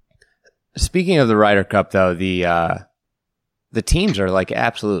 Speaking of the Ryder Cup, though, the teams are like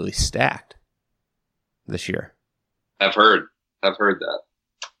absolutely stacked this year. I've heard that.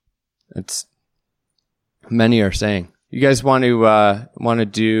 It's many are saying. You guys want to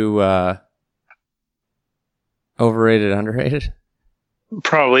do overrated, underrated?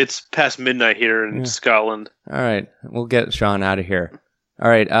 Probably. It's past midnight here in Scotland. All right, we'll get Sean out of here. All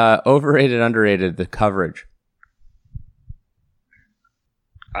right, overrated, underrated, the coverage.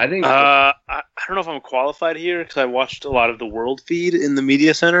 I think I don't know if I'm qualified here because I watched a lot of the World feed in the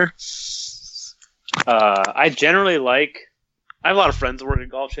media center. I generally I have a lot of friends that work at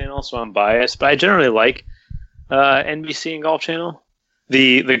Golf Channel, so I'm biased, but I generally like NBC and Golf Channel.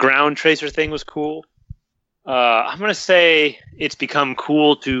 The ground tracer thing was cool. I'm going to say it's become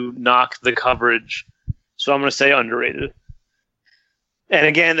cool to knock the coverage, so I'm going to say underrated. And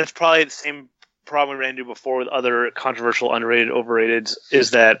again, that's probably the same problem we ran into before with other controversial underrated, overrateds,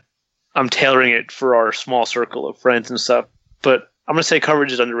 is that I'm tailoring it for our small circle of friends and stuff. But I'm going to say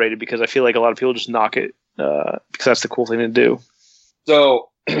coverage is underrated because I feel like a lot of people just knock it because that's the cool thing to do. So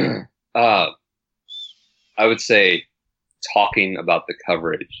I would say talking about the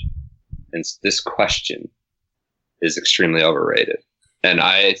coverage and this question is extremely overrated. And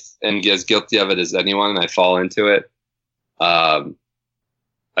I am as guilty of it as anyone, and I fall into it. I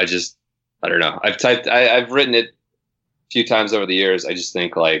don't know. I've written it a few times over the years. I just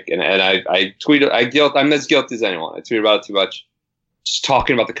think and I tweet. I'm as guilty as anyone. I tweet about it too much. Just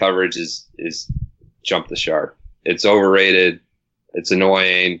talking about the coverage is jump the shark. It's overrated. It's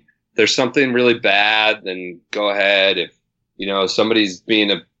annoying. If there's something really bad, then go ahead. If somebody's being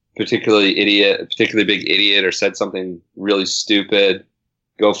a particularly big idiot, or said something really stupid,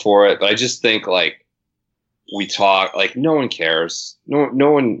 go for it. But I just think we talk no one cares. No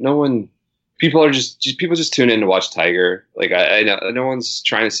one. People just tune in to watch Tiger. I know no one's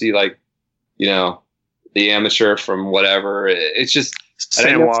trying to see the amateur from whatever. It's just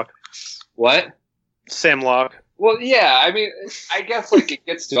Sam Locke. What? Sam Locke. Well, yeah. I mean, I guess it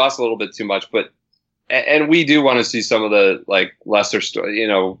gets to us a little bit too much, but and we do want to see some of the lesser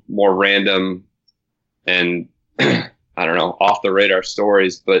more random and I don't know, off the radar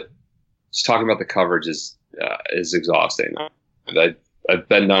stories. But just talking about the coverage is exhausting. I've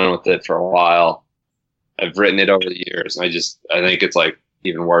been done with it for a while. I've written it over the years, and I think it's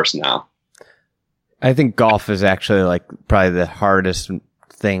even worse now. I think golf is actually probably the hardest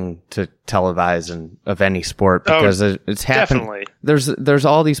thing to televise of any sport, because it's happened. Definitely. There's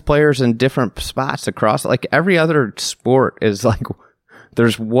all these players in different spots across. Every other sport is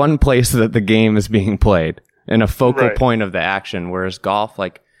there's one place that the game is being played and a focal point of the action, whereas golf,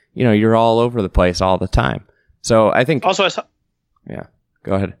 you're all over the place all the time. So I think also yeah,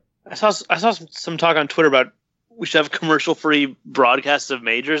 go ahead. I saw some talk on Twitter about we should have commercial-free broadcasts of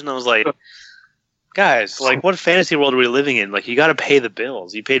majors, and I was like, guys, what fantasy world are we living in? You got to pay the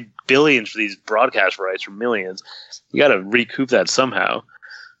bills. You paid billions for these broadcast rights, or millions. You got to recoup that somehow.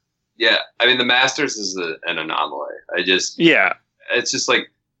 Yeah, I mean, the Masters is an anomaly. It's just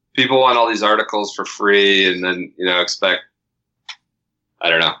people want all these articles for free, and then expect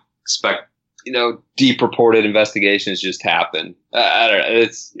deep reported investigations just happen. I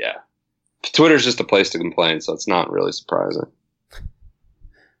don't know. Twitter's just a place to complain, so it's not really surprising.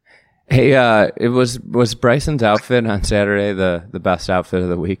 Hey, it was Bryson's outfit on Saturday the best outfit of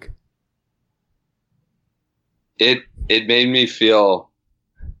the week? It made me feel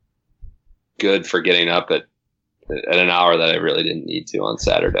good for getting up at an hour that I really didn't need to on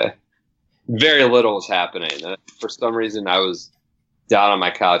Saturday. Very little was happening. For some reason, I was down on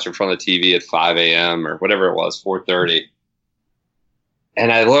my couch in front of the TV at 5 a.m. or whatever it was, 4:30.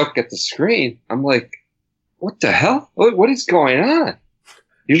 And I look at the screen. I'm like, what the hell? What is going on?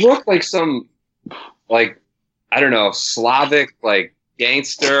 You look like some, I don't know, Slavic,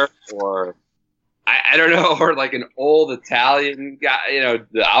 gangster, or I don't know, or an old Italian guy,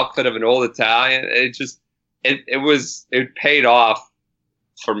 the outfit of an old Italian. It paid off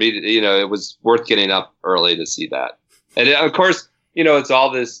for me to, it was worth getting up early to see that. And of course, it's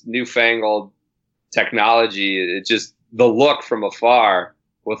all this newfangled technology. It just, the look from afar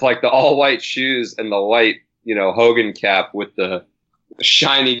with the all white shoes and the white, Hogan cap with the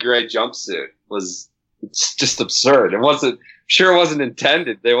shiny gray jumpsuit it's just absurd. It wasn't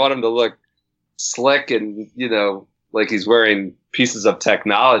intended. They want him to look slick and, he's wearing pieces of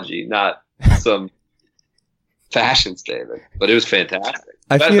technology, not some fashion statement. But it was fantastic.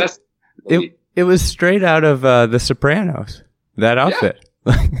 It was straight out of The Sopranos, that outfit.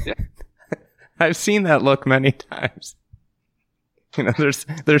 Yeah. I've seen that look many times.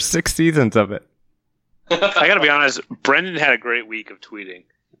 There's 6 seasons of it. I got to be honest, Brendan had a great week of tweeting.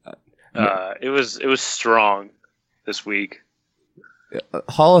 It was strong this week.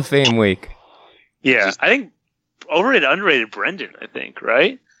 Hall of Fame week. Yeah, I think overrated, underrated Brendan, I think,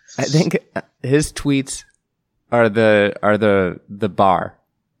 right? I think his tweets are the bar.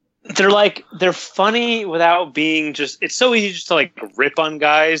 They're funny without being it's so easy just to rip on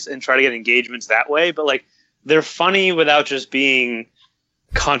guys and try to get engagements that way, but they're funny without just being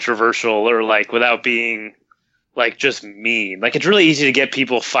controversial or without being just mean. It's really easy to get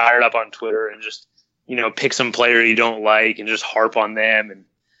people fired up on Twitter and just, pick some player you don't like and just harp on them and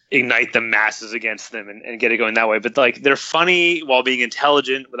ignite the masses against them and get it going that way. But they're funny while being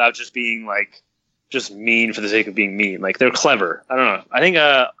intelligent without just being just mean for the sake of being mean. They're clever. I don't know. I think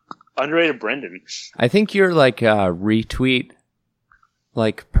underrated Brendan. I think your retweet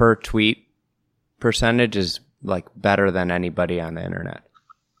per tweet percentage is better than anybody on the internet.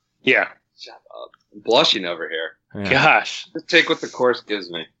 Yeah. Shut up. I'm blushing over here. Yeah. Gosh. Just take what the course gives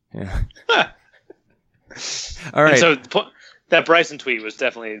me. Yeah. All right. And so that Bryson tweet was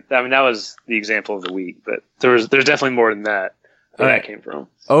definitely, that was the example of the week, but there's definitely more than that where that came from.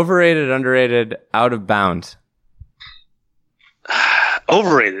 Overrated, underrated, out of bounds.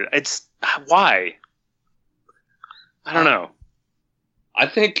 Overrated. It's why? I don't know. I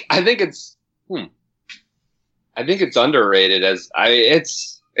think it's I think it's underrated. Is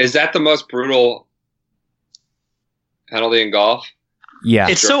that the most brutal penalty in golf? Yeah.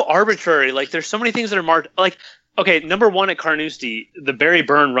 It's so arbitrary. Like, there's so many things that are marked. Like, okay, number one at Carnoustie, the Barry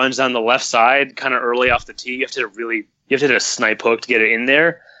Burn runs down the left side kind of early off the tee. You have to hit a snipe hook to get it in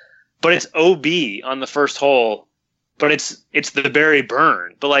there. But it's OB on the first hole. But it's the Barry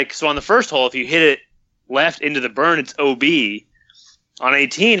Burn. But, like, so on the first hole, if you hit it left into the burn, it's OB. On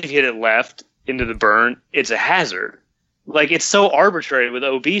 18, if you hit it left into the burn, it's a hazard. Like, it's so arbitrary with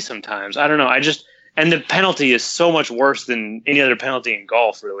OB sometimes. I don't know. And the penalty is so much worse than any other penalty in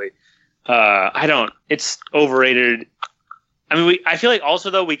golf, really. It's overrated. I mean, I feel like also,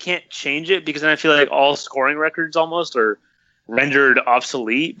 though, we can't change it because then I feel like all scoring records almost are rendered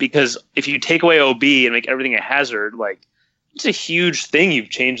obsolete, because if you take away OB and make everything a hazard, like, it's a huge thing you've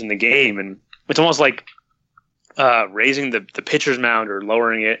changed in the game. And it's almost like raising the pitcher's mound or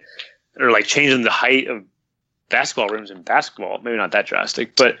lowering it, or like changing the height of basketball rims in basketball. Maybe not that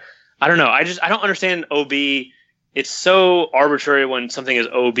drastic, but I don't know. I don't understand OB. It's so arbitrary when something is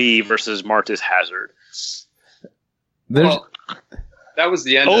OB versus marked as hazard. Well, that was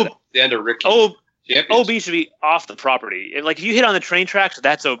the end of Ricky's championship. OB should be off the property. Like, if you hit on the train tracks,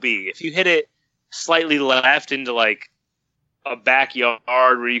 that's OB. If you hit it slightly left into like a backyard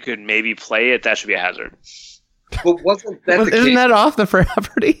where you could maybe play it, that should be a hazard. But isn't that off the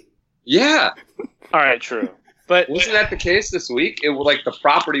property? Yeah. All right, true. But wasn't that the case this week? It was like the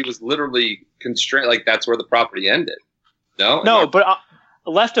property was literally constrained. Like, that's where the property ended. No, but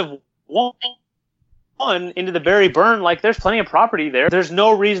left of one into the Barry Burn, like, there's plenty of property there. There's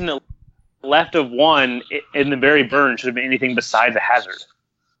no reason that left of one in the Barry Burn should have been anything besides a hazard.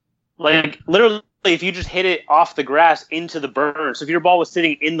 Like, literally, if you just hit it off the grass into the burn, so if your ball was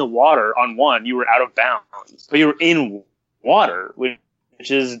sitting in the water on one, you were out of bounds. But you were in water, which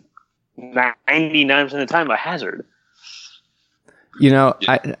is 99% of the time a hazard. You know,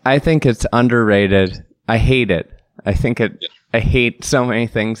 I think it's underrated. I hate it. I hate so many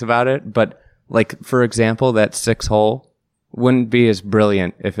things about it. But, like, for example, that 6 hole wouldn't be as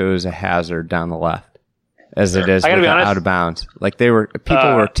brilliant if it was a hazard down the left as it is with out of bounds. Like,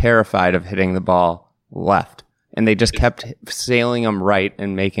 people were terrified of hitting the ball left, and they just kept sailing them right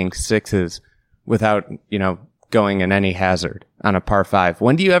and making sixes without, going in any hazard on a par 5.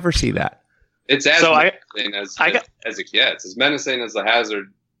 When do you ever see that? It's as menacing as it gets. It's menacing as a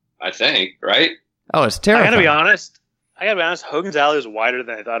hazard, I think, right? Oh, it's terrifying. I gotta be honest. Hogan's Alley was wider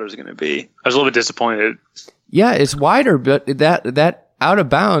than I thought it was going to be. I was a little bit disappointed. Yeah, it's wider, but that out of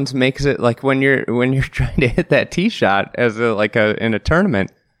bounds makes it like when you're trying to hit that tee shot in a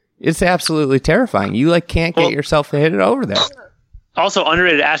tournament, it's absolutely terrifying. You can't get yourself to hit it over there. Also,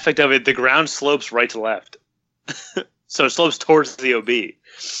 underrated aspect of it, the ground slopes right to left, so it slopes towards the OB.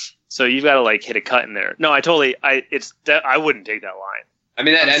 So you've got to hit a cut in there. No, I wouldn't take that line. I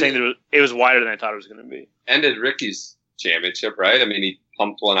mean, it was wider than I thought it was going to be. Ended Ricky's championship, right? I mean, he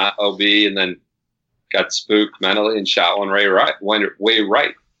pumped one out OB and then got spooked mentally and shot one way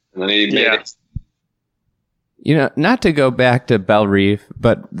right, and then he made it. Not to go back to Bellerive,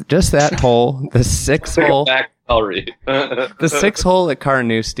 but just that hole, the 6th hole, back to Bellerive. The 6th hole at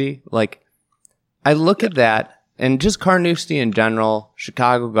Carnoustie, I look at that, and just Carnoustie in general,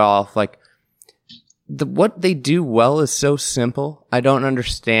 Chicago golf, what they do well is so simple. I don't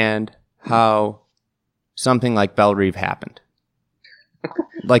understand how something like Bellerive happened.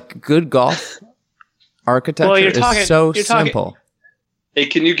 Good golf architecture is so simple. Hey,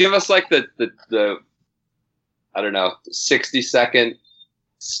 can you give us the I don't know, 60-second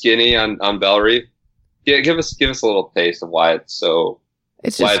skinny on Bellerive? Give us a little taste of why it's so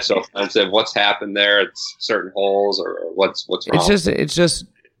expensive. What's happened there? It's certain holes or what's wrong? It's just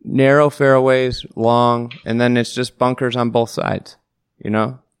narrow fairways, long, and then it's just bunkers on both sides.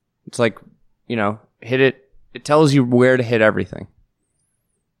 It's hit it. It tells you where to hit everything.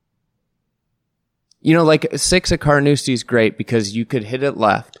 6 at Carnoustie is great because you could hit it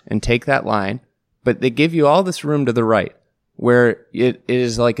left and take that line, but they give you all this room to the right where it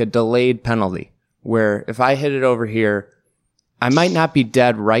is like a delayed penalty, where if I hit it over here, I might not be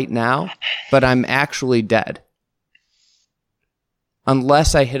dead right now, but I'm actually dead.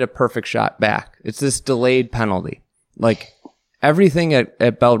 Unless I hit a perfect shot back. It's this delayed penalty. Everything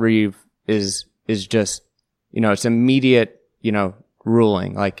at Bellerive is just, it's immediate,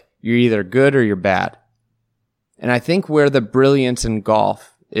 ruling. You're either good or you're bad. And I think where the brilliance in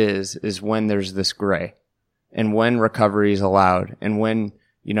golf is when there's this gray, and when recovery is allowed, and when,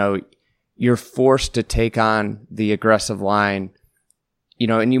 you're forced to take on the aggressive line,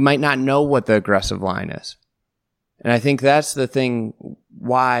 and you might not know what the aggressive line is. And I think that's the thing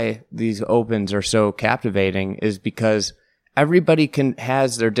why these opens are so captivating is because everybody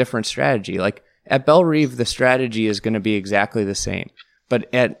has their different strategy. Like at Bellerive, the strategy is going to be exactly the same.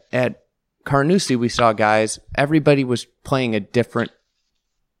 But at Carnoustie, we saw guys, everybody was playing a different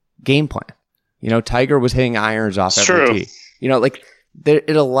game plan. You know, Tiger was hitting irons off every tee. You know, like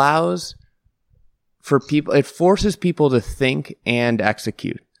it allows for people, it forces people to think and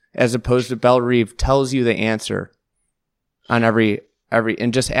execute, as opposed to Bellerive tells you the answer on every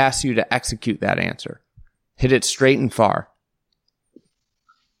and just asks you to execute that answer. Hit it straight and far.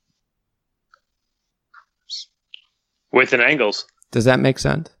 With an angles. Does that make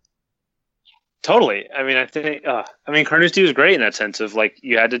sense? Totally. I mean, I think. Carnoustie was great in that sense of like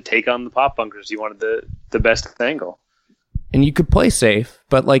you had to take on the pop bunkers. You wanted the best angle, and you could play safe,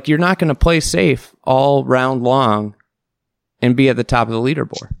 but like you're not going to play safe all round long and be at the top of the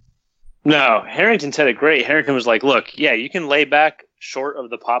leaderboard. No, Harrington said it great. Harrington was like, "Look, yeah, you can lay back short of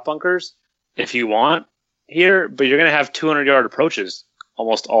the pop bunkers if you want here, but you're going to have 200-yard approaches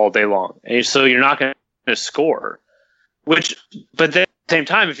almost all day long, and so you're not going to score." But at the same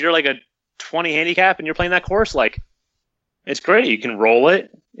time, if you're like a 20 handicap and you're playing that course, like it's great. You can roll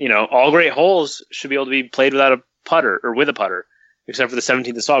it. You know, all great holes should be able to be played without a putter or with a putter, except for the 17th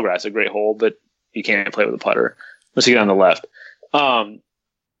of Sawgrass, a great hole, but you can't play with a putter unless you get on the left.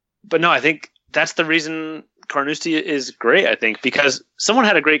 But no, I think that's the reason Carnoustie is great. I think because someone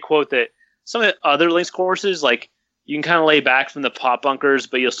had a great quote that some of the other links courses, like you can kind of lay back from the pop bunkers,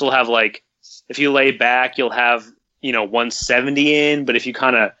 but you'll still have like if you lay back, you'll have 170 in, but if you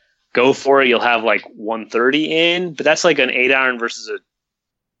kind of go for it, you'll have like 130 in, but that's like an 8-iron versus a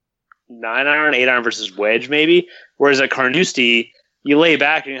 9-iron, 8-iron versus wedge maybe. Whereas at Carnoustie, you lay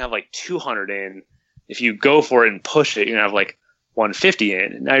back and you have like 200 in. If you go for it and push it, you're gonna have like 150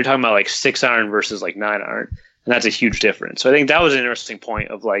 in. And now you're talking about like 6-iron versus like 9-iron, and that's a huge difference. So I think that was an interesting point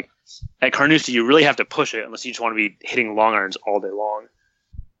of like at Carnoustie, you really have to push it unless you just want to be hitting long irons all day long.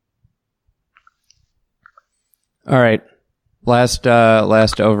 All right. Last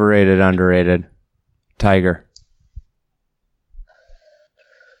overrated, underrated. Tiger.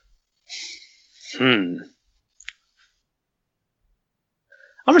 I'm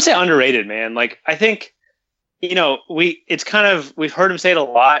gonna say underrated, man. Like I think, we've heard him say it a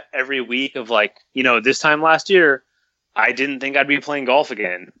lot every week of like, this time last year, I didn't think I'd be playing golf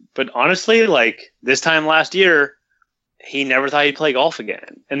again. But honestly, like this time last year, he never thought he'd play golf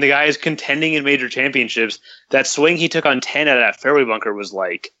again. And the guy is contending in major championships. That swing he took on 10 out of that fairway bunker was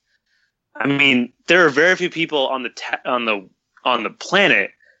like, I mean, there are very few people on the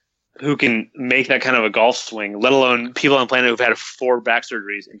planet who can make that kind of a golf swing, let alone people on the planet who've had 4 back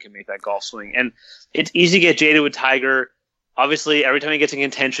surgeries and can make that golf swing. And it's easy to get jaded with Tiger. Obviously, every time he gets in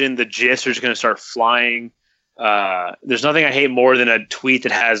contention, the GIFs are just going to start flying. There's nothing I hate more than a tweet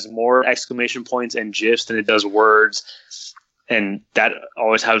that has more exclamation points and GIFs than it does words. And that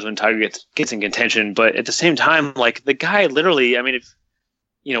always happens when Tiger gets in contention. But at the same time, like the guy literally, I mean, if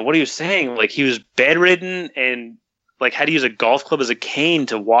what he was saying, like he was bedridden and like had to use a golf club as a cane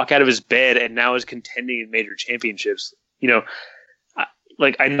to walk out of his bed, and now is contending in major championships.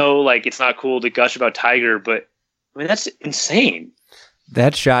 I know like it's not cool to gush about Tiger, but I mean that's insane.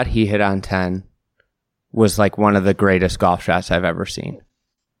 That shot he hit on 10 was like one of the greatest golf shots I've ever seen.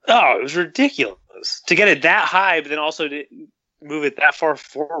 Oh, it was ridiculous to get it that high, but then also to move it that far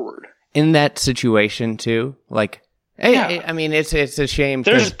forward. In that situation too, like, I mean, it's a shame.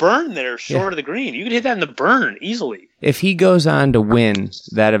 There's burn there short of the green. You could hit that in the burn easily. If he goes on to win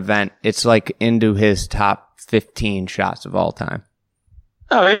that event, it's like into his top 15 shots of all time.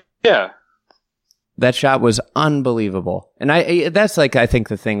 Oh, yeah. That shot was unbelievable. And that's like, I think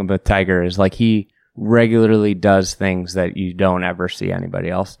the thing about Tiger is like he regularly does things that you don't ever see anybody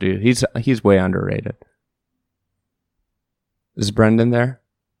else do. He's way underrated. Is Brendan there?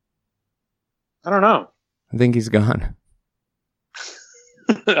 I don't know. I think he's gone.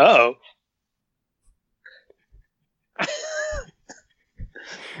 Uh-oh.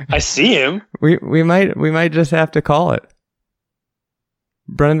 I see him. We might just have to call it.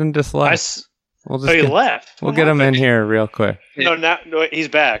 Brendan just left. He left. We'll get him in here real quick. No, he's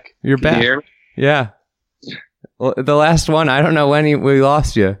back. You're back. Can you hear me? Yeah. Well, the last one, I don't know when we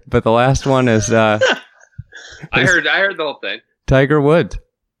lost you, but the last one is. I heard the whole thing. Tiger Woods.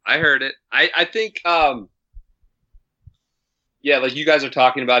 I heard it. I think. Yeah, like you guys are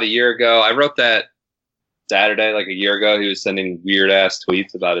talking about a year ago. I wrote that Saturday, like a year ago. He was sending weird ass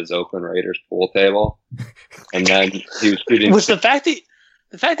tweets about his Oakland Raiders pool table, and then he was shooting. Was the fact that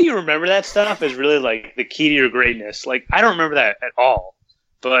you remember that stuff is really like the key to your greatness. Like I don't remember that at all,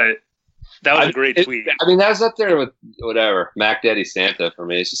 but That was a great tweet. I mean, that was up there with whatever Mac Daddy Santa for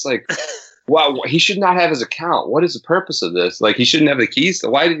me. It's just like, wow, he should not have his account. What is the purpose of this? Like, he shouldn't have the keys.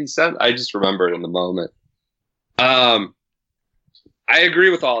 Why did he send? I just remember it in the moment. I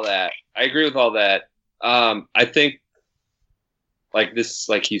agree with all that. I think, like this,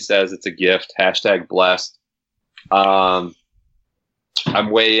 like he says, it's a gift. # blessed. I'm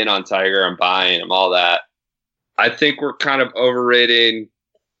way in on Tiger. I'm buying him, all that. I think we're kind of overrating.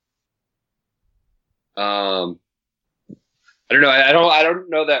 I don't know. I don't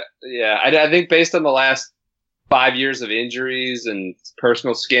know that. Yeah, I think based on the last 5 years of injuries and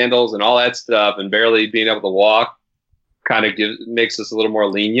personal scandals and all that stuff, and barely being able to walk, kind of makes us a little more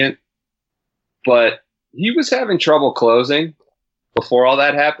lenient. But he was having trouble closing before all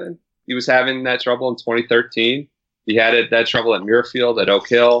that happened. He was having that trouble in 2013. He had that trouble at Muirfield, at Oak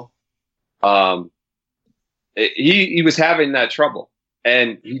Hill. He was having that trouble,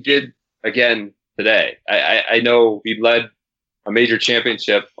 and he did again today. I know he led a major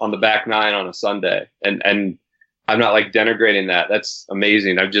championship on the back nine on a Sunday, and I'm not like denigrating that. That's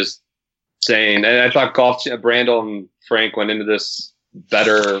amazing. I'm just saying, and I thought Brandel and Frank went into this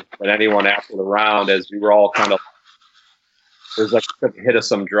better than anyone after the round, as we were all kind of, it was like a hit of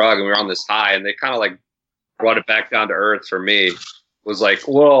some drug and we were on this high, and they kind of like brought it back down to earth for me. It was like,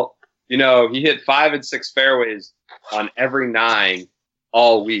 well, you know, he hit 5 and 6 fairways on every 9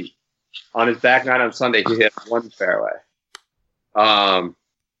 all week. On his back nine on Sunday, he hit 1 fairway.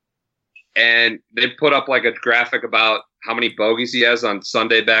 And they put up like a graphic about how many bogeys he has on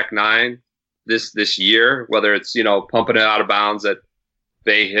Sunday back 9 this year, whether it's, you know, pumping it out of bounds at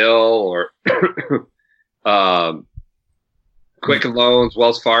Bay Hill or Quicken Loans,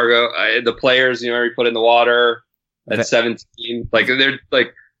 Wells Fargo. The players, you know, he put in the water at 17. Like, they're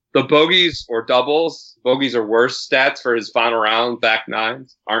like the bogeys or doubles. Bogeys are worse stats for his final round. Back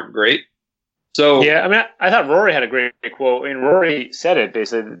nines aren't great. So yeah, I mean, I thought Rory had a great quote. I mean, Rory said it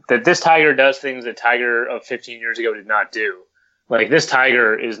basically that this Tiger does things that Tiger of 15 years ago did not do. Like, this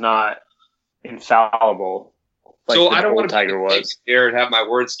Tiger is not infallible. Like, so I don't want to Tiger was here and have my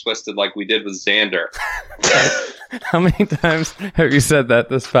words twisted like we did with Xander. How many times have you said that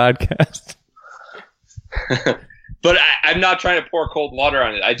this podcast? But I'm not trying to pour cold water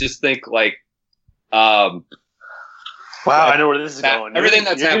on it. I just think like, wow, I know where this is going. Everything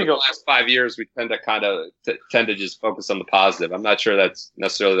that's happened in the last 5 years, we tend to just focus on the positive. I'm not sure that's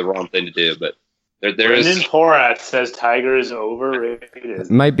necessarily the wrong thing to do, but there is. Porath says Tiger is overrated. It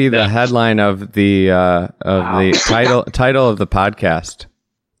might be the headline of the title of the podcast.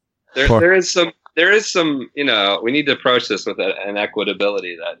 There is some. You know, we need to approach this with an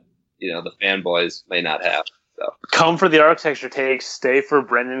equitability that, you know, the fanboys may not have. So. Come for the architecture takes. Stay for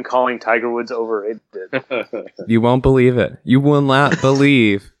Brendan calling Tiger Woods overrated. You won't believe it. You will not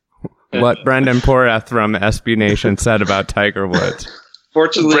believe what Brendan Porath from SB Nation said about Tiger Woods.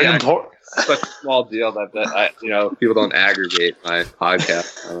 Fortunately, it's such a small deal that you know, people don't aggregate my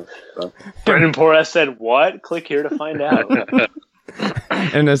podcast. So. Brendan Porath said, "What? Click here to find out."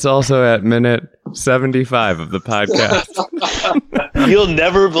 And it's also at minute 75 of the podcast. You'll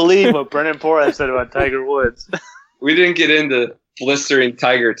never believe what Brendan Porath said about Tiger Woods. We didn't get into blistering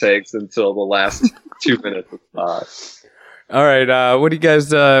Tiger takes until the last 2 minutes of the pod. All right, what do you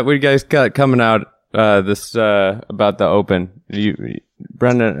guys got coming out this about the Open?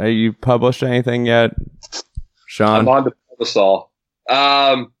 Brendan, are you published anything yet? Sean, I'm on to publish all.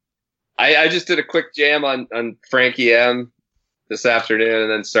 I just did a quick jam on Frankie M this afternoon,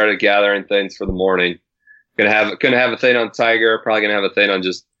 and then started gathering things for the morning. Gonna have a thing on Tiger. Probably gonna have a thing on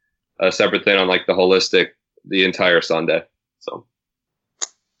just a separate thing on like the holistic the entire Sunday. So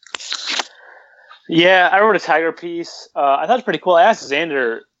yeah, I wrote a Tiger piece. I thought it was pretty cool. I asked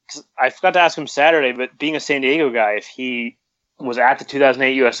Xander. I forgot to ask him Saturday, but being a San Diego guy, if he was at the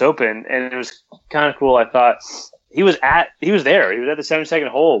 2008 U.S. Open, and it was kind of cool. I thought he was there. He was at the 72nd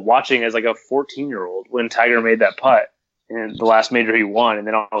hole watching as like a 14-year-old when Tiger made that putt in the last major he won, and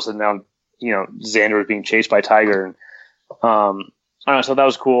then all of a sudden now, you know, Xander was being chased by Tiger, and I don't know, so that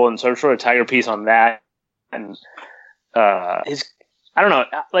was cool. And so I wrote a Tiger piece on that, and I don't know,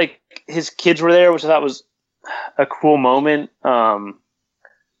 like his kids were there, which I thought was a cool moment.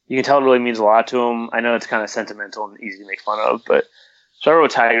 You can tell it really means a lot to him. I know it's kind of sentimental and easy to make fun of, but so I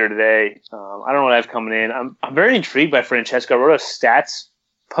wrote Tiger today. I don't know what I have coming in. I'm very intrigued by Francesco. I wrote a stats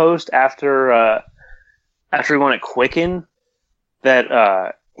post after he won at Quicken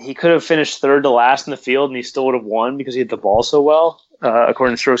that he could have finished third to last in the field and he still would have won because he hit the ball so well,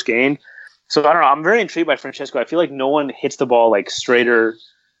 according to strokes gained. So I don't know. I'm very intrigued by Francesco. I feel like no one hits the ball like straighter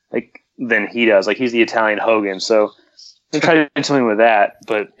like than he does. Like, he's the Italian Hogan. So try to do something with that,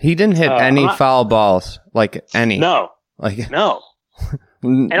 but he didn't hit any foul balls, like any. No. Like no.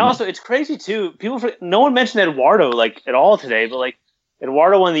 And also, it's crazy too. No one mentioned Eduardo like at all today, but like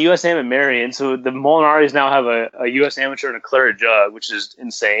Eduardo won the U.S. Am at Marion, so the Molinaris now have a U.S. Amateur and a Claret Jug, which is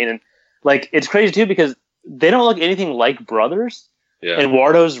insane. And like it's crazy too because they don't look anything like brothers. Yeah.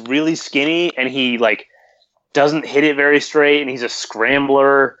 Eduardo's really skinny, and he like doesn't hit it very straight, and he's a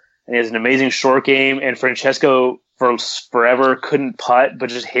scrambler, and he has an amazing short game. And Francesco for forever couldn't putt, but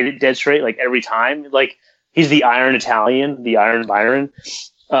just hit it dead straight like every time. Like he's the Iron Italian, the Iron Byron.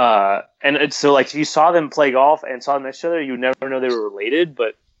 And it's so like if you saw them play golf and saw them next to each other, you would never know they were related,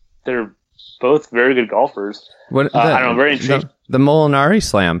 but they're both very good golfers. I don't know, very interesting. The Molinari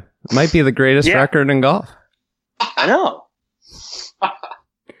Slam might be the greatest record in golf. I know.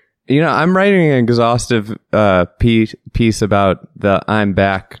 You know, I'm writing an exhaustive piece about the I'm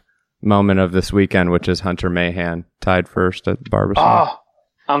back moment of this weekend, which is Hunter Mahan tied first at Barbasol. Oh,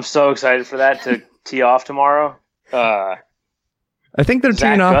 I'm so excited for that to tee off tomorrow. I think they're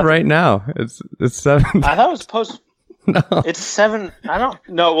teeing off right now. It's 7. I thought it was post. No, it's 7. I don't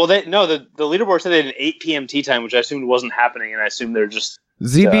know. Well, the leaderboard said they had an 8 p.m. tee time, which I assumed wasn't happening, and I assumed they're just.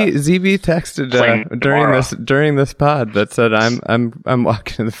 ZB texted during this pod that said I'm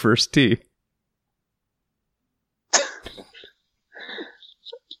walking to the first tee.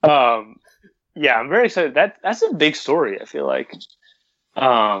 Yeah, I'm very excited. That's a big story, I feel like.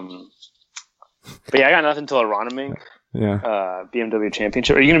 But yeah, I got nothing until Aronimink. Yeah. BMW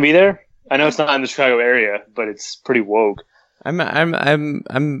Championship. Are you going to be there? I know it's not in the Chicago area, but it's pretty woke.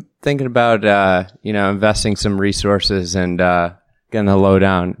 I'm thinking about investing some resources and getting the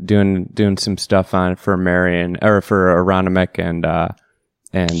lowdown, doing some stuff for Marion or for Aronimink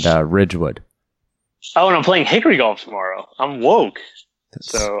and Ridgewood. Oh, and I'm playing Hickory Golf tomorrow. I'm woke.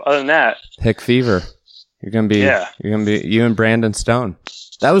 So other than that, Hick Fever. You're gonna be you and Brandon Stone.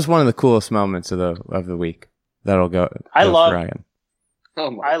 That was one of the coolest moments of the week. That'll go. I love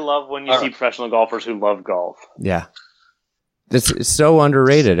when you see right. professional golfers who love golf. Yeah, it's so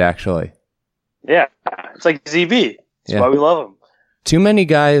underrated, actually. Yeah, it's like ZB. That's why we love him. Too many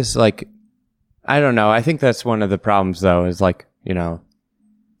guys, like, I don't know. I think that's one of the problems, though, is like,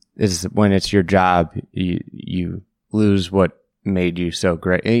 is when it's your job, you lose what made you so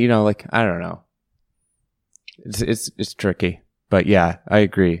great. Like, I don't know. It's tricky. But yeah, I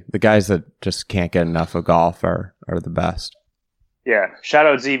agree. The guys that just can't get enough of golf are the best. Yeah. Shout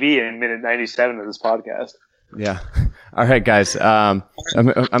out ZB in minute 97 of this podcast. Yeah. All right, guys. I'm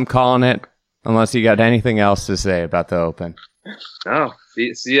calling it unless you got anything else to say about the Open. No.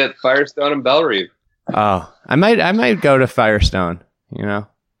 See you at Firestone and Bellerive. Oh, I might go to Firestone,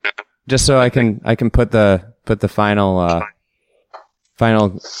 just so I can put the final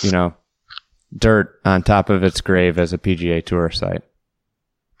dirt on top of its grave as a PGA Tour site.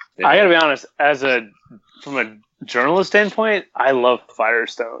 I gotta be honest, from a journalist standpoint, I love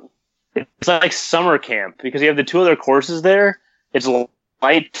Firestone. It's like summer camp because you have the 2 other courses there. It's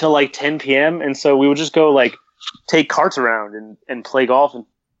light till like 10 p.m. and so we would just go like take carts around and play golf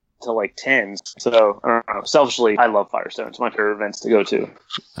until like 10. So I don't know. Selfishly, I love Firestone. It's my favorite events to go to.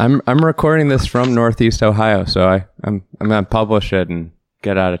 I'm recording this from Northeast Ohio, so I'm gonna publish it and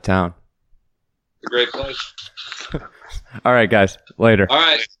get out of town. It's a great place. All right, guys. Later.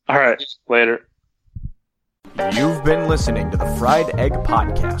 All right. Later. You've been listening to the Fried Egg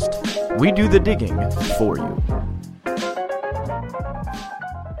Podcast. We do the digging for you.